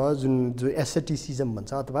र जो एस्थेटिसिजम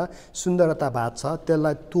भन्छ अथवा सुन्दरतावाद छ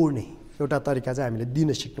त्यसलाई तोड्ने एउटा तरिका चाहिँ हामीले दिन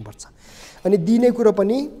सिक्नुपर्छ। अनि दिने कुरो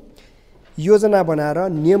पनि योजना बनाएर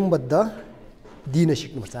नियमबद्ध दिन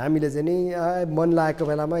सिक्नुपर्छ। हामीले चाहिँ नि मन लागेको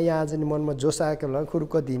बेलामा यहाँ चाहिँ मनमा जोस आएको बेलामा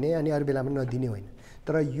खुरुक्क दिने अनि अरू बेलामा नदिने होइन,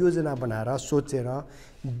 तर योजना बनाएर सोचेर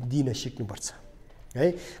दिन सिक्नुपर्छ है।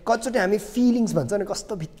 कतिचोटि हामी फिलिङ्स भन्छ नि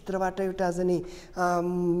कस्तो भित्रबाट एउटा चाहिँ नि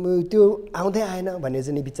त्यो आउँदै आएन भन्ने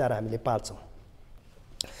चाहिँ नि विचार हामीले पाल्छौँ।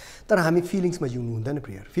 तर हामी फिलिङ्समा जिउनु हुँदैन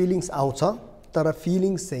प्रियर। फिलिङ्स आउँछ तर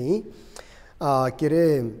फिलिङ्स चाहिँ के अरे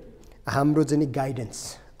हाम्रो चाहिँ नि गाइडेन्स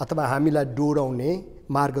अथवा हामीलाई डोराउने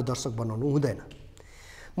मार्गदर्शक बनाउनु हुँदैन।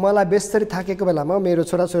 मलाई बेस्तरी थाकेको बेलामा मेरो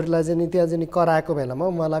छोराछोरीलाई चाहिँ नि त्यहाँ चाहिँ कराएको बेलामा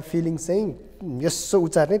मलाई फिलिङ्स चाहिँ यसो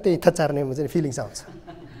उचार्ने त्यही थचार्ने चाहिँ फिलिङ्स आउँछ।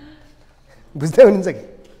 बुझ्दै हुनुहुन्छ कि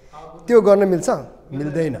त्यो गर्न मिल्छ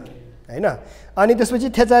मिल्दैन होइन। अनि त्यसपछि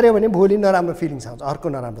थेचार्यो भने भोलि नराम्रो फिलिङ्स आउँछ, अर्को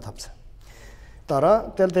नराम्रो थप्छ।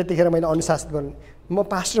 तर त्यतिखेर मैले अनुशासित गर्ने म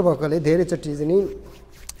पास्टर भएकोले धेरैचोटि चाहिँ नि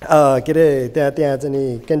के अरे त्यहाँ चाहिँ नि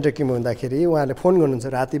केन्टकीमा हुँदाखेरि उहाँले फोन गर्नुहुन्छ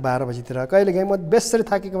राति 12 बजीतिर। कहिलेकाहीँ म बेसरी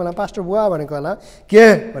थाकेको बेला पास्टर बुवा भनेको होला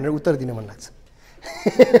के भनेर उत्तर दिन मन लाग्छ।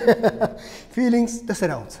 फिलिङ्स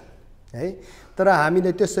त्यसरी आउँछ है। तर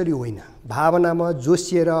हामीले त्यसरी होइन, भावनामा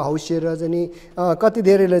जोसिएर हौसिएर चाहिँ नि कति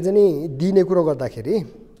धेरैले चाहिँ नि दिने कुरो गर्दाखेरि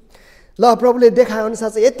ल प्रभुले देखाए अनुसार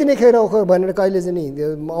चाहिँ यति नै खेर भनेर कहिले चाहिँ नि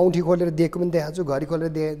औँठी खोलेर दिएको पनि देखाएको छु, घडी खोलेर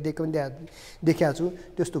दिएको पनि देखाएको छु।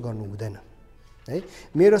 त्यस्तो गर्नु हुँदैन है।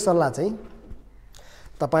 मेरो सल्लाह चाहिँ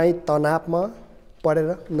तपाईँ तनावमा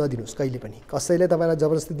पढेर नदिनुहोस् कहिले पनि। कसैले तपाईँलाई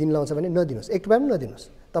जबरजस्ती दिन लाउँछ भने नदिनुहोस्, एक रुपियाँ पनि नदिनुहोस्।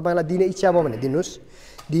 तपाईँलाई दिने इच्छा भयो भने दिनुहोस्,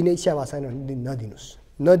 दिने इच्छा भएको छैन भने नदिनुहोस्।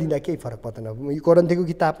 नदिँदा केही फरक पर्दैन। कोरिन्थीको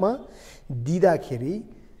किताबमा दिँदाखेरि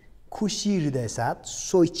खुसी हृदय साथ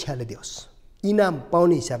सो इच्छाले दियोस्, इनाम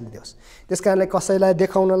पाउने हिसाबले दियोस्। त्यस कारणले कसैलाई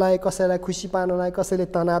देखाउनलाई, कसैलाई खुसी पार्नलाई, कसैले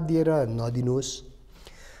तनाव दिएर नदिनुहोस्।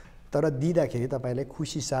 तर दिँदाखेरि तपाईँले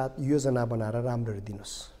खुसी साथ योजना बनाएर राम्ररी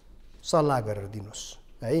दिनुहोस्, सल्लाह गरेर दिनुहोस्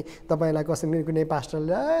है। तपाईँलाई कसै कुनै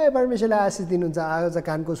पास्टरले परमेश्वरले आशिष दिनुहुन्छ आज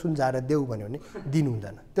कानको सुन्झाएर देऊ भन्यो भने दिनु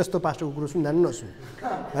हुँदैन। त्यस्तो पास्टरको कुरो सुन्दा पनि नसुन्नु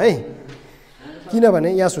है। किनभने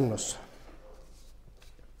यहाँ सुन्नुहोस्,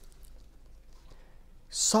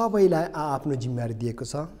 सबैलाई आफ्नो जिम्मेवारी दिएको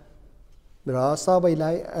छ र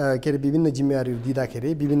सबैलाई के अरे विभिन्न जिम्मेवारीहरू दिँदाखेरि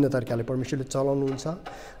विभिन्न तरिकाले परमेश्वरले चलाउनुहुन्छ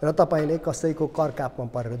र तपाईँले कसैको करकापमा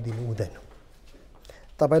परेर दिनु हुँदैन।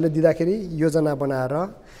 तपाईँले दिँदाखेरि योजना बनाएर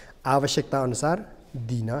आवश्यकता अनुसार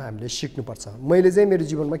दिन हामीले सिक्नुपर्छ। मैले चाहिँ मेरो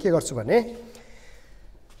जीवनमा के गर्छु भने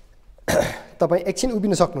तपाईँ एकछिन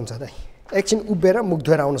उभिन सक्नुहुन्छ त, एकछिन उभिएर मुख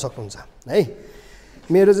धोएर आउन सक्नुहुन्छ है।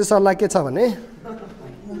 मेरो चाहिँ सल्लाह के छ भने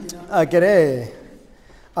के अरे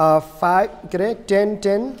 5 के अरे 10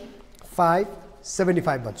 10 5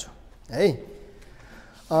 75 भन्छु है।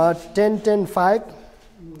 10 10 5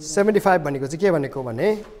 75 भनेको चाहिँ के भनेको भने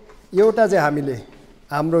एउटा चाहिँ हामीले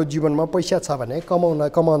हाम्रो जीवनमा पैसा छ भने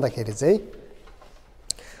कमाउँदाखेरि चाहिँ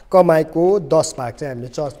कमाएको 10 भाग चाहिँ हामीले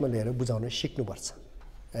चर्चमा लिएर बुझाउन सिक्नुपर्छ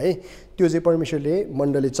है। त्यो चाहिँ परमेश्वरले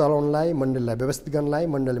मण्डली चलाउनलाई, मण्डलीलाई व्यवस्थित गर्नलाई,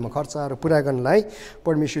 मण्डलीमा खर्चहरू पुरा गर्नलाई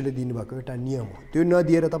परमेश्वरले दिनुभएको एउटा नियम हो। त्यो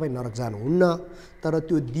नदिएर तपाईँ नरक जानुहुन्न, तर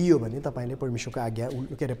त्यो दियो भने तपाईँले परमेश्वरको आज्ञा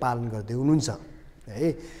के अरे पालन गर्दै हुनुहुन्छ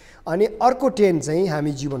है। अनि अर्को 10 चाहिँ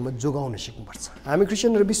हामी जीवनमा जोगाउन सिक्नुपर्छ। हामी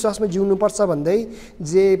क्रिस्चियनहरू विश्वासमा जिउनुपर्छ भन्दै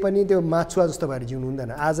जे पनि त्यो माछुवा जस्तो भएर जिउनु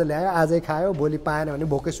हुँदैन। आज ल्यायो आजै खायो भोलि पाएन भने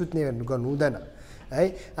भोकै सुत्ने गर्नु हुँदैन है।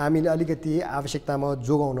 हामीले अलिकति आवश्यकतामा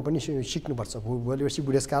जोगाउन पनि सिक्नुपर्छ। भोलि पर्सि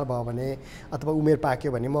बुढेसकाल भयो भने अथवा उमेर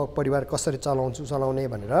पाक्यो भने म परिवार कसरी चलाउने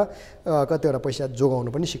भनेर कतिवटा पैसा जोगाउन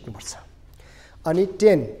पनि सिक्नुपर्छ। अनि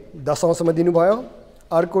 10 दशौँसम्म दिनुभयो।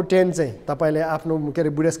 अर्को 10 चाहिँ तपाईँले आफ्नो के अरे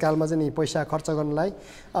बुढेसकालमा चाहिँ नि पैसा खर्च गर्नलाई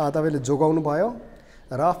तपाईँले जोगाउनु भयो।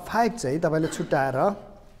 र 5 चाहिँ तपाईँले छुट्याएर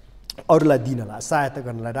अरूलाई दिनलाई सहायता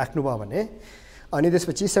गर्नलाई राख्नुभयो भने अनि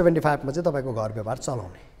त्यसपछि 75मा चाहिँ तपाईँको घर व्यवहार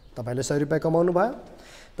चलाउने। तपाईँले 100 रुपियाँ कमाउनु भयो।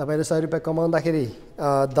 तपाईँले 100 रुपियाँ कमाउँदाखेरि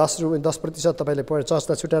 10% तपाईँले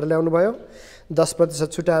चर्चलाई छुट्याएर ल्याउनु भयो।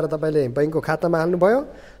 10% छुट्याएर तपाईँले बैङ्कको खातामा हाल्नुभयो।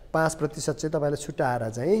 5% चाहिँ तपाईँले छुट्याएर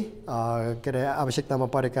चाहिँ के अरे आवश्यकतामा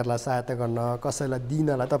परेकाहरूलाई सहायता गर्न, कसैलाई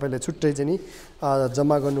दिनलाई तपाईँले छुट्टै चाहिँ नि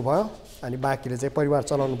जम्मा गर्नुभयो। अनि बाँकीले चाहिँ परिवार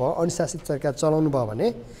चलाउनु भयो, अनुशासित सरकार चलाउनु भयो भने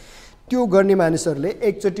त्यो गर्ने मानिसहरूले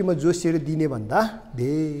एकचोटिमा जोसिएर दिने भन्दा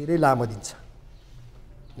धेरै लामो दिन्छ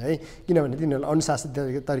है। किनभने तिनीहरूले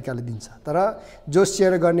अनुशासित तरिकाले दिन्छ। तर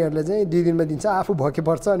जोसिएर गर्नेहरूले चाहिँ 2 दिनमा दिन्छ, आफू भके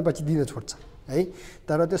पर्छ अनि पछि दिन छोड्छ है।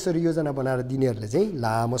 तर त्यसरी योजना बनाएर दिनेहरूले चाहिँ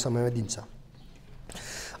लामो समयमा दिन्छ।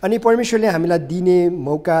 अनि परमेश्वरले हामीलाई दिने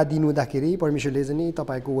मौका दिनुहुँदाखेरि परमेश्वरले चाहिँ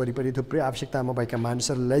तपाईँको वरिपरि थुप्रै आवश्यकतामा भएका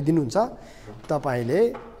मानिसहरूलाई दिनुहुन्छ। तपाईँले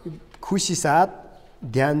खुसी साथ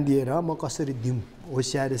ध्यान दिएर म कसरी दिउँ,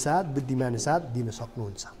 होसियारी साथ बुद्धिमानी साथ दिन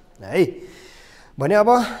सक्नुहुन्छ है। भने अब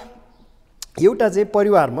एउटा चाहिँ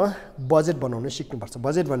परिवारमा बजेट बनाउन सिक्नुपर्छ।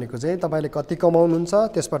 बजेट भनेको चाहिँ तपाईँले कति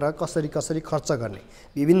कमाउनुहुन्छ त्यसबाट कसरी खर्च गर्ने,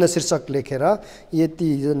 विभिन्न शीर्षक लेखेर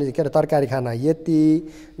यति के अरे तरकारी खाना यति,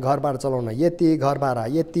 घरबार चलाउन यति, घर भाडा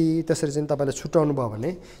यति, त्यसरी चाहिँ तपाईँले छुट्याउनु भयो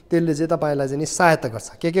भने त्यसले चाहिँ तपाईँलाई चाहिँ सहायता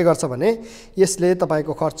गर्छ। के गर्छ भने यसले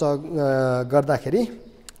तपाईँको खर्च गर्दाखेरि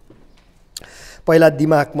पहिला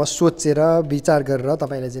दिमागमा सोचेर विचार गरेर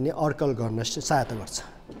तपाईँले चाहिँ अड्कल गर्न सहायता गर्छ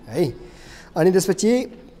है। अनि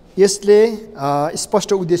त्यसपछि यसले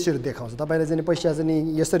स्पष्ट उद्देश्यहरू देखाउँछ। तपाईँले चाहिँ पैसा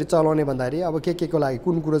चाहिँ यसरी चलाउने भन्दाखेरि अब के को लागि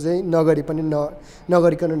कुन कुरो चाहिँ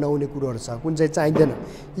नगरिकन नहुने कुरोहरू छ, कुन चाहिँ चाहिँदैन,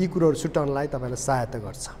 यी कुरोहरू छुट्याउनलाई तपाईँलाई सहायता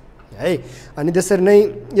गर्छ है। अनि त्यसरी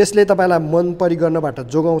नै यसले तपाईँलाई मन परि गर्नबाट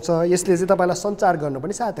जोगाउँछ। यसले चाहिँ तपाईँलाई सञ्चार गर्न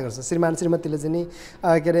पनि सहायता गर्छ। श्रीमान श्रीमतीले चाहिँ नि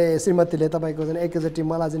के अरे श्रीमतीले तपाईँको चाहिँ एकैचोटि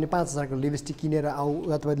मलाई चाहिँ 5,000को लिपस्टिक किनेर आऊ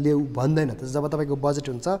अथवा ल्याऊ भन्दैन। जब तपाईँको बजेट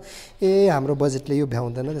हुन्छ हाम्रो बजेटले यो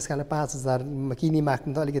भ्याउँदैन त्यस कारण 5,000 किनी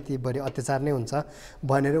माग्नु त अलिकति बढी अत्याचार नै हुन्छ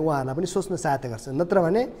भनेर उहाँहरूलाई पनि सोच्न सहायता गर्छ। नत्र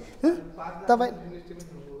भने तपाईँ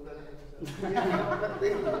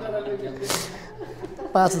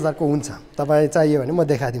 5,000को हुन्छ, तपाईँ चाहियो भने म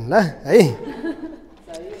देखाइदिउँला है।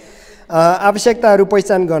 आवश्यकताहरू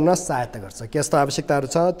पहिचान गर्न सहायता गर्छ। कस्तो आवश्यकताहरू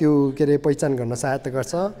छ त्यो के अरे पहिचान गर्न सहायता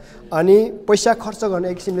गर्छ। अनि पैसा खर्च गर्न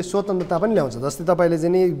एक किसिमले स्वतन्त्रता पनि ल्याउँछ। जस्तै तपाईँले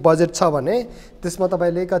चाहिँ नि बजेट छ भने त्यसमा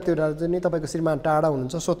तपाईँले कतिवटा चाहिँ नि तपाईँको श्रीमान टाढा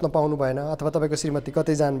हुनुहुन्छ सोध्न पाउनु भएन, अथवा तपाईँको श्रीमती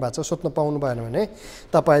कतै जानुभएको छ सोध्न पाउनु भएन भने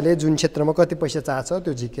तपाईँले जुन क्षेत्रमा कति पैसा चाहन्छ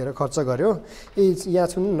त्यो झिकेर खर्च गर्यो। यहाँ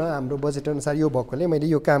सुन्नु न हाम्रो बजेट अनुसार यो भएकोले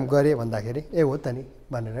मैले यो काम गरेँ भन्दाखेरि हो त नि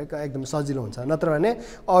भनेर एकदम सजिलो हुन्छ। नत्र भने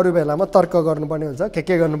अरू बेलामा तर्क गर्नुपर्ने हुन्छ, के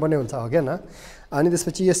गर्नुपर्ने हुन्छ हो क्या न। अनि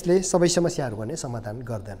त्यसपछि यसले सबै समस्याहरू भने समाधान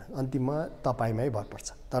गर्दैन, अन्तिममा तपाईँमै भर पर्छ।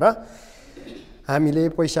 तर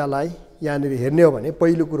हामीले पैसालाई यहाँनिर हेर्ने हो भने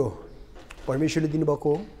पहिलो कुरो परमेश्वरले दिनुभएको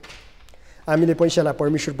हो। हामीले पैसालाई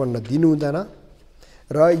परमेश्वर बन्न दिनु हुँदैन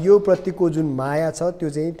र यो प्रतिको जुन माया छ त्यो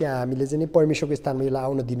चाहिँ त्यहाँ हामीले चाहिँ परमेश्वरको स्थानमा यसलाई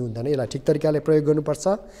आउन दिनु हुँदैन। यसलाई ठिक तरिकाले प्रयोग गर्नुपर्छ।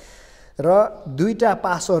 र दुईटा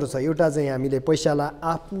पासोहरू छ। एउटा चाहिँ हामीले पैसालाई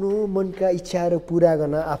आफ्नो मनका इच्छाहरू पुरा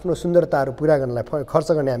गर्न, आफ्नो सुन्दरताहरू पुरा गर्नलाई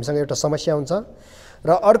खर्च गर्ने हामीसँग एउटा समस्या हुन्छ। र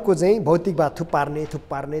अर्को चाहिँ भौतिकवाद थुपार्ने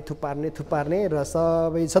र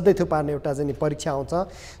सधैँ थुपार्ने एउटा चाहिँ परीक्षा आउँछ।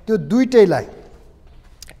 त्यो दुईटैलाई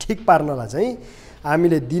ठिक पार्नलाई चाहिँ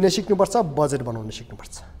हामीले दिन सिक्नुपर्छ, बजेट बनाउन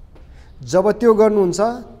सिक्नुपर्छ। जब त्यो गर्नुहुन्छ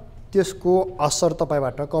त्यसको असर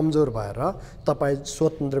तपाईँबाट कमजोर भएर तपाईँ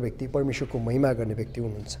स्वतन्त्र व्यक्ति, परमेश्वरको महिमा गर्ने व्यक्ति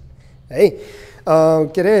हुनुहुन्छ है।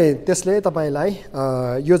 के अरे त्यसले तपाईँलाई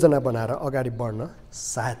योजना बनाएर अगाडि बढ्न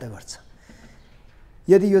सहायता गर्छ।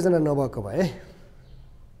 यदि योजना नभएको भए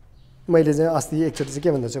मैले चाहिँ अस्ति एकचोटि चाहिँ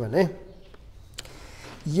के भन्दैछु भने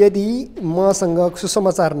यदि मसँग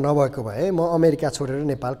सुसमाचार नभएको भए म अमेरिका छोडेर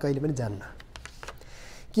नेपाल कहिले पनि जान्न।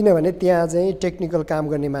 किनभने त्यहाँ चाहिँ टेक्निकल काम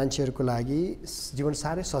गर्ने मान्छेहरूको लागि जीवन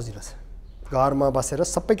साह्रै सजिलो छ। घरमा बसेर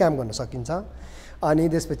सबै काम गर्न सकिन्छ। अनि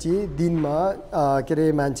त्यसपछि दिनमा के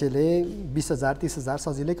अरे मान्छेले 20,000 30,000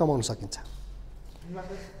 सजिलै कमाउन सकिन्छ।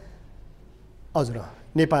 हजुर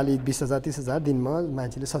नेपाली 20,000 30,000 दिनमा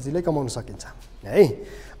मान्छेले सजिलै कमाउन सकिन्छ है।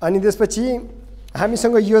 अनि त्यसपछि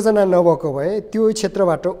हामीसँग योजना नभएको भए त्यो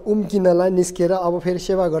क्षेत्रबाट उम्किनलाई निस्केर अब फेरि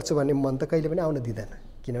सेवा गर्छु भन्ने मन त कहिले पनि आउन दिँदैन।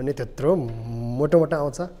 किनभने त्यत्रो मोटो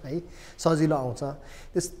आउँछ है, सजिलो आउँछ।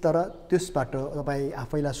 तर त्यसबाट तपाईँ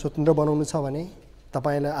आफैलाई स्वतन्त्र बनाउनु छ भने,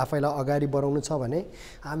 तपाईँलाई आफैलाई अगाडि बढाउनु छ भने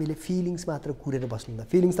हामीले फिलिङ्स मात्र कुरेर बस्नु।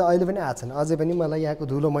 फिलिङ्स त अहिले पनि आएको छैन। अझै पनि मलाई यहाँको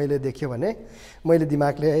धुलो मैले देख्यो भने मैले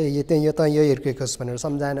दिमागले यो हिर्केको भनेर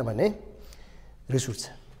सम्झाएन भने रिस उठ्छ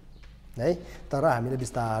है। तर हामीले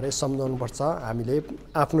बिस्तारै सम्झाउनुपर्छ। हामीले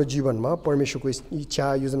आफ्नो जीवनमा परमेश्वरको इच्छा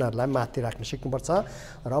योजनाहरूलाई माथि राख्न सिक्नुपर्छ।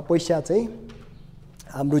 र पैसा चाहिँ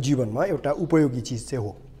हाम्रो जीवनमा एउटा उपयोगी चिज चाहिँ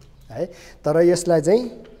हो है। तर यसलाई चाहिँ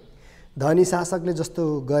धनी शासकले जस्तो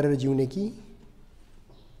गरेर जिउने कि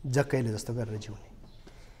जक्कैले जस्तो गरेर जिउने।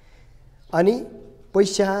 अनि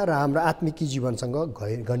पैसा र हाम्रो आत्मिकी जीवनसँग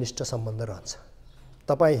घनिष्ठ सम्बन्ध रहन्छ।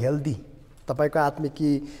 तपाईँ हेल्दी, तपाईँको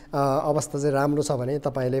आत्मिकी अवस्था चाहिँ राम्रो छ भने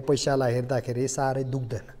तपाईँले पैसालाई हेर्दाखेरि साह्रै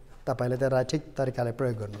दुख्दैन। तपाईँले त्यसलाई ठिक तरिकाले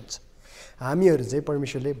प्रयोग गर्नुहुन्छ। हामीहरू चाहिँ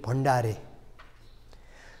परमेश्वरले भण्डारे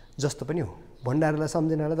जस्तो पनि हो। भण्डारलाई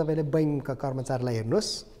सम्झिनलाई तपाईँले बैङ्कका कर्मचारीलाई हेर्नुहोस्,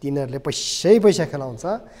 तिनीहरूले पैसा खेलाउँछ।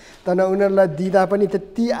 तर उनीहरूलाई दिँदा पनि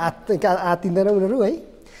त्यति आतिँदैन उनीहरू है।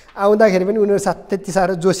 आउँदाखेरि पनि उनीहरू साथ त्यति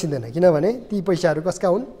साह्रो जोसिँदैन। किनभने ती पैसाहरू कसका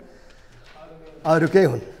हुन्? अरूकै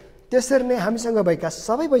हुन्। त्यसरी नै हामीसँग भएका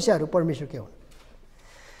सबै पैसाहरू परमेश्वरकै हुन्।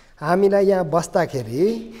 हामीलाई यहाँ बस्दाखेरि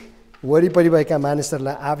वरिपरि भएका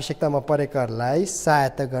मानिसहरूलाई आवश्यकतामा परेकाहरूलाई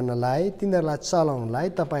सहायता गर्नलाई, तिनीहरूलाई चलाउनलाई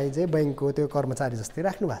तपाईँ चाहिँ बैङ्कको त्यो कर्मचारी जस्तै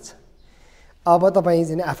राख्नु भएको छ। अब तपाईँ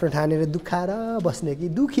चाहिँ आफ्नो ठानेर दुखाएर बस्ने कि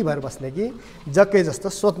दुखी भएर बस्ने कि जक्कै जस्तो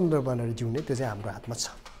स्वतन्त्र बनेर जिउने, त्यो चाहिँ हाम्रो हातमा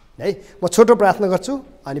छ है। म छोटो प्रार्थना गर्छु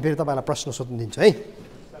अनि फेरि तपाईँलाई प्रश्न सोध्न दिन्छु है।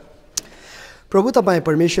 प्रभु तपाईँ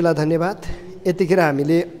परमेश्वरलाई धन्यवाद। यतिखेर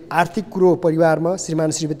हामीले आर्थिक कुरो परिवारमा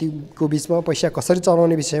श्रीमान श्रीमतीको बिचमा पैसा कसरी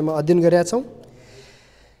चलाउने विषयमा अध्ययन गरेका छौँ।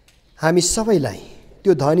 हामी सबैलाई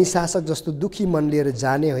त्यो धनी शासक जस्तो दुखी मन लिएर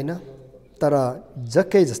जाने होइन, तर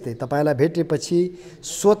जक्कै जस्तै तपाईँलाई भेटेपछि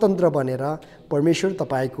स्वतन्त्र बनेर परमेश्वर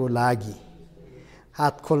तपाईँको लागि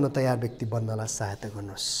हात खोल्न तयार व्यक्ति बन्नलाई सहायता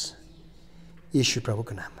गर्नुहोस्। येशू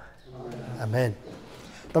प्रभुको नाममा आमेन।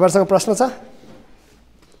 तपाईँहरूसँग प्रश्न छ?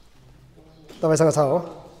 तपाईँसँग छ हो?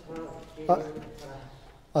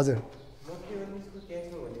 हजुर।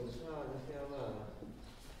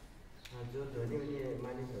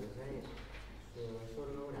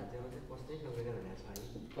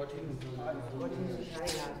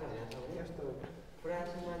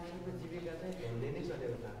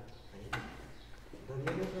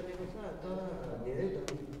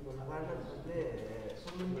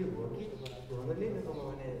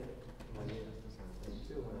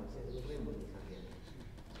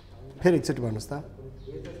 फेरि एकचोटि भन्नुहोस् त।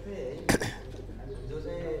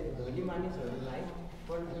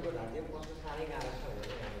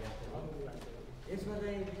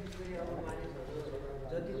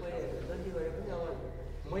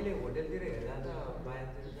 मैले होटलतिर हेर्दा त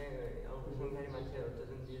बाहिरतिर चाहिँ अब संसारी मान्छेहरू त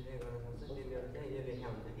जुन जे जे गर्न सक्छ तिनीहरू चाहिँ यो लेखा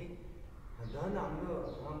हुन्छ कि धन हाम्रो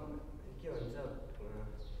के भन्छ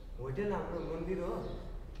होटल हाम्रो मन्दिर हो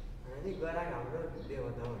अनि ग्राहक हाम्रो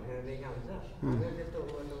देवता भनेर लेखा हुन्छ। हामीहरू त्यस्तो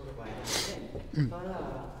गर्नु भएन। तर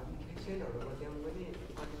हामी क्रिस्चियनहरूको त्यहाँ पनि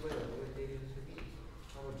कतिपयहरूको देखेको छु कि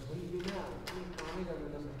अब धन बिना कुनै कामै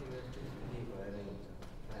गर्न नसकिने स्थिति भएर हुन्छ।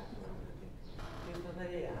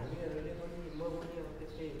 त्यसपछि हामीहरूले पनि म पनि अब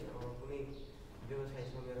त्यस्तै कुनै व्यवसाय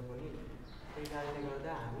समेर पनि त्यही कारणले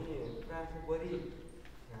गर्दा हामी प्रायः बढी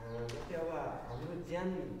जस्तै अब हाम्रो ज्यान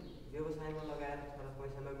व्यवसायमा लगाएर तर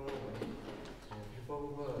पैसा लगाउँ भने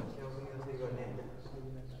प्रभुको सेवा पनि कसरी गर्ने होइन।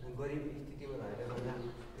 गरिब स्थितिमा भएर गर्दा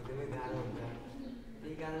एकदमै गाह्रो हुन्छ।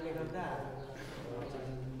 त्यही कारणले गर्दा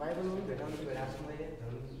बाइबलमा पनि भेटाउनु भइरहेको छु मैले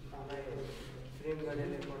धनलाई प्रेम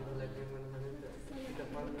गरेर परमेश्वरलाई प्रेम गर्नुपर्ने कि त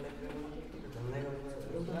परमेश्वरलाई प्रेम गर्नु कि त धनलाई गर्नुपर्छ।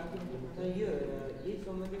 तर यही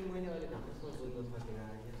सम्बन्धी मैले अहिले धामसँग बुझ्न सकिनँ।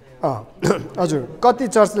 हजुर, कति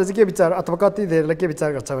चर्चले चाहिँ के विचार अथवा कति धेरैले के विचार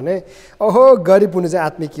गर्छ भने ओहो गरिब हुनु चाहिँ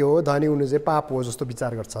आत्मिकी हो, धनी हुनु चाहिँ पाप हो जस्तो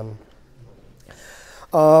विचार गर्छन्।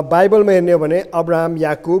 बाइबलमा हेर्ने हो भने अब्राहम,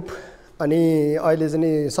 याकुब अनि अहिले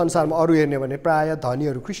चाहिँ संसारमा अरू हेर्ने हो भने प्रायः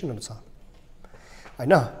धनीहरू क्रिस्चियनहरू छ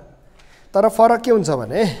होइन। तर फरक के हुन्छ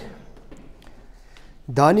भने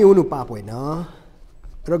धनी हुनु पाप होइन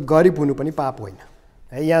र गरिब हुनु पनि पाप होइन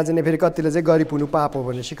है। यहाँ चाहिँ फेरि कतिले चाहिँ गरिब हुनु पाप हो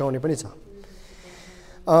भनेर सिकाउने पनि छ।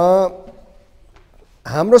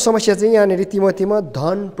 हाम्रो समस्या चाहिँ यहाँनिर तिमोथीमा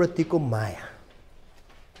धनप्रतिको माया,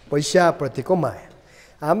 पैसाप्रतिको माया,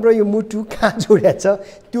 हाम्रो यो मुटु कहाँ जोडिया छ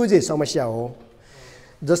त्यो चाहिँ समस्या हो।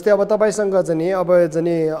 जस्तै अब तपाईँसँग चाहिँ अब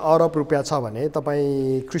चाहिँ अरब रुपियाँ छ भने,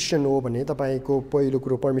 तपाईँ क्रिस्चियन हो भने तपाईँको पहिलो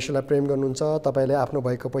कुरो परमेश्वरलाई प्रेम गर्नुहुन्छ, तपाईँले आफ्नो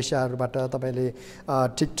भएको पैसाहरूबाट तपाईँले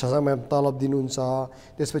ठिक समयमा तलब दिनुहुन्छ,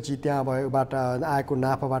 त्यसपछि त्यहाँबाट आएको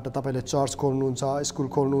नाफाबाट तपाईँले चर्च खोल्नुहुन्छ, स्कुल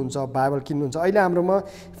खोल्नुहुन्छ, बाइबल किन्नुहुन्छ। अहिले हाम्रोमा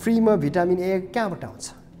फ्रीमा भिटामिन ए कहाँबाट आउँछ?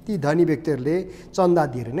 ती धनी व्यक्तिहरूले चन्दा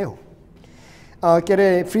दिएर नै हो। के अरे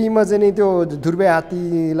फ्रीमा चाहिँ नि त्यो ध्रुवे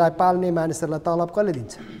हात्तीलाई पाल्ने मानिसहरूलाई तलब कसले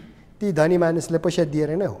दिन्छ? ती धनी मानिसले पैसा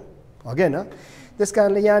दिएर नै हो कि होइन? त्यस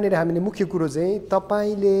कारणले यहाँनिर हामीले मुख्य कुरो चाहिँ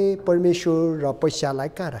तपाईँले परमेश्वर र पैसालाई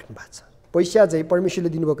कहाँ राख्नु भएको छ? पैसा चाहिँ परमेश्वरले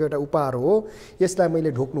दिनुभएको एउटा उपहार हो, यसलाई मैले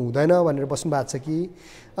ढोक्नु हुँदैन भनेर बस्नु भएको छ कि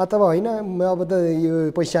अथवा होइन अब त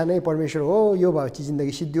यो पैसा नै परमेश्वर हो, यो भएपछि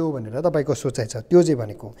जिन्दगी सिद्धियो भनेर तपाईँको सोचाइ छ? त्यो चाहिँ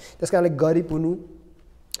भनेको। त्यस कारणले गरिब हुनु,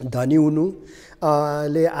 धनी हुनु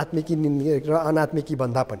ले आत्मिकी र अनात्मिकी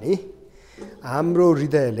भन्दा पनि हाम्रो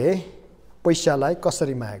हृदयले पैसालाई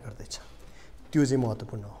कसरी माया गर्दैछ त्यो चाहिँ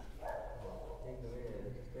महत्त्वपूर्ण हो।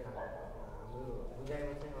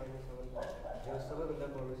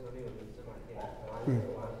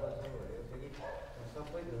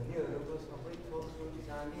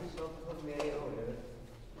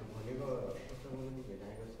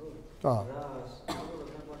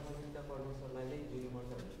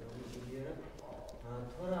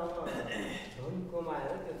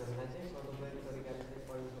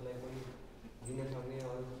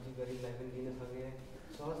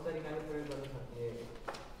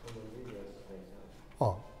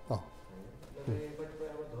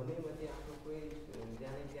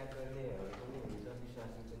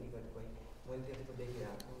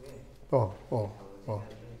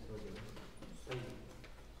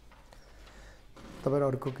 तपाईहरु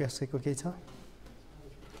अरूको कसैको केही छ?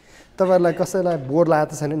 तपाईहरुलाई कसैलाई बोर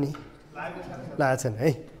लागेको छैन नि? लागेको छैन है?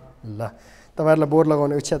 ल, तपाईहरुलाई बोर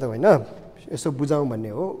लगाउने इच्छा त होइन, यसो बुझाउँ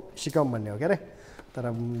भन्ने हो, सिकाउँ भन्ने हो के अरे।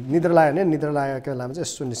 तर निद्रा लाग्यो भने निद्रा लागेको बेलामा चाहिँ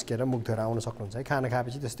यसो निस्केर मुख धोएर आउन सक्नुहुन्छ है। खाना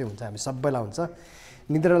खाएपछि त्यस्तै हुन्छ, हामी सबैलाई हुन्छ।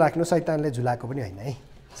 निद्रा लाग्नु शैतानले झुलाएको पनि होइन है।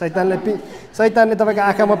 शैतानले तपाईँको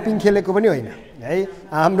आँखामा पिङ खेलेको पनि होइन है।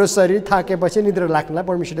 हाम्रो शरीर थाकेपछि निद्रा लाग्नलाई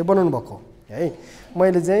परमेश्वरले बनाउनु भएको है।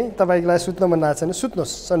 मैले चाहिँ तपाईँलाई सुत्न मन लागेको छैन,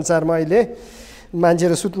 सुत्नुहोस्। संसारमा अहिले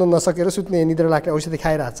मान्छेहरू सुत्न नसकेर सुत्ने निद्रा लाग्ने औषधि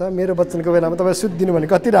खाइरहेको छ। मेरो बच्चनको बेलामा तपाईँ सुत्दिनु भने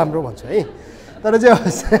कति राम्रो भन्छु है। तर जे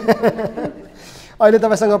होस् अहिले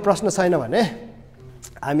तपाईँसँग प्रश्न छैन भने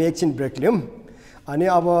हामी एकछिन ब्रेक लियौँ, अनि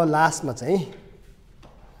अब लास्टमा चाहिँ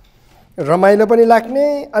रमाइलो पनि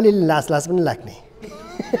लाग्ने अलिअलि लाज पनि लाग्ने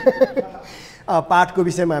पाठको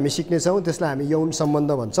विषयमा हामी सिक्नेछौँ। त्यसलाई हामी यौन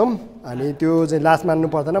सम्बन्ध भन्छौँ। अनि त्यो चाहिँ लाज मान्नु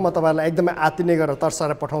पर्दैन। म तपाईँहरूलाई एकदमै आत्तिने गरेर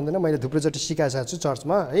तर्साएर पठाउँदैन, मैले थुप्रैचोटि सिकाइसकेको छु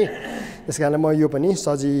चर्चमा है। त्यस कारणले म यो पनि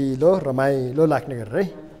सजिलो रमाइलो लाग्ने गरेर है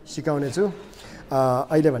सिकाउने छु।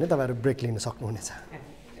 अहिले भने तपाईँहरू ब्रेक लिन सक्नुहुनेछ।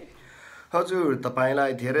 हजुर,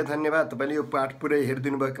 तपाईँलाई धेरै धन्यवाद। तपाईँले यो पाठ पुरै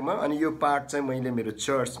हेरिदिनु भएकोमा। अनि यो पाठ चाहिँ मैले मेरो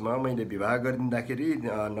चर्चमा मैले विवाह गरिदिँदाखेरि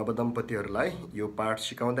नवदम्पतिहरूलाई यो पाठ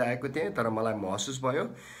सिकाउँदै आएको थिएँ। तर मलाई महसुस भयो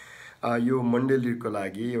यो मण्डलीको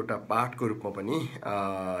लागि एउटा पाठको रूपमा पनि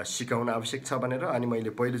सिकाउन आवश्यक छ भनेर। अनि मैले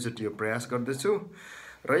पहिलोचोटि यो प्रयास गर्दैछु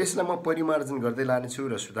र यसलाई म परिमार्जन गर्दै लानेछु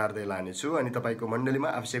र सुधार्दै लानेछु। अनि तपाईँको मण्डलीमा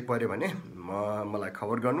आवश्यक पर्यो भने मलाई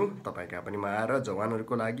खबर गर्नु। तपाईँका पनि म आएर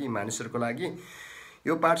जवानहरूको लागि, मानिसहरूको लागि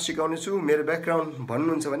यो पाठ सिकाउनेछु। मेरो ब्याकग्राउन्ड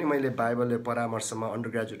भन्नुहुन्छ भने मैले बाइबलले परामर्शमा अन्डर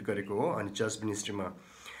ग्रेजुएट गरेको हो, अनि चर्च मिनिस्ट्रीमा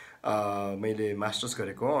मैले मास्टर्स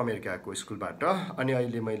गरेको हो अमेरिकाको स्कुलबाट। अनि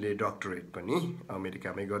अहिले मैले डक्टरेट पनि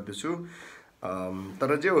अमेरिकामै गर्दैछु। तर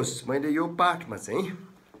जे होस्, मैले यो पाठमा चाहिँ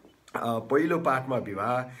पहिलो पाठमा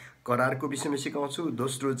विवाह करारको विषयमा सिकाउँछु,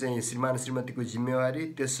 दोस्रो चाहिँ श्रीमान श्रीमतीको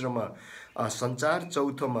जिम्मेवारी, तेस्रोमा सञ्चार,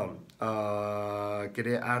 चौथोमा के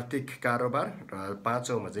अरे आर्थिक कारोबार, र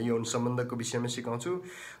पाँचौँमा चाहिँ यौन सम्बन्धको विषयमा सिकाउँछु।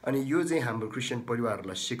 अनि यो चाहिँ हाम्रो क्रिस्चियन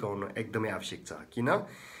परिवारलाई सिकाउन एकदमै आवश्यक छ।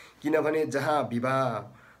 किनभने जहाँ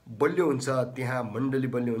विवाह बलियो हुन्छ त्यहाँ मण्डली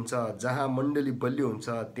बलियो हुन्छ, जहाँ मण्डली बलियो हुन्छ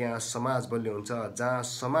त्यहाँ समाज बलियो हुन्छ, जहाँ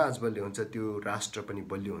समाज बलियो हुन्छ त्यो राष्ट्र पनि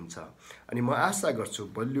बलियो हुन्छ। अनि म आशा गर्छु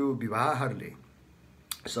बलियो विवाहहरूले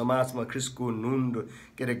समाजमा ख्रिस्टको नुन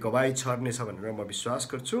के अरे गवाई छर्नेछ भनेर म विश्वास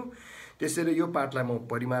गर्छु। त्यसैले यो पाठलाई म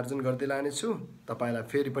परिमार्जन गर्दै लानेछु। तपाईँलाई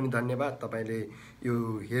फेरि पनि धन्यवाद। तपाईँले यो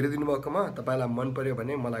हेरिदिनु भएकोमा। तपाईँलाई मन पर्यो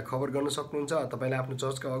भने मलाई खबर गर्न सक्नुहुन्छ। तपाईँले आफ्नो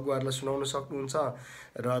चर्चका अगुवाहरूलाई सुनाउन सक्नुहुन्छ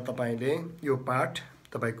र तपाईँले यो पाठ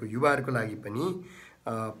तपाईँको युवाहरूको लागि पनि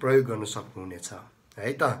प्रयोग गर्न सक्नुहुनेछ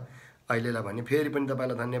है त। अहिलेलाई भने फेरि पनि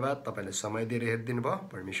तपाईँलाई धन्यवाद। तपाईँले समय दिएर हेरिदिनु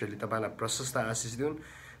भयो। परमेश्वरले तपाईँलाई प्रशस्त आशिष दिउन्।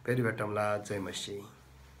 फेरि भेटौँला। जय मसीह।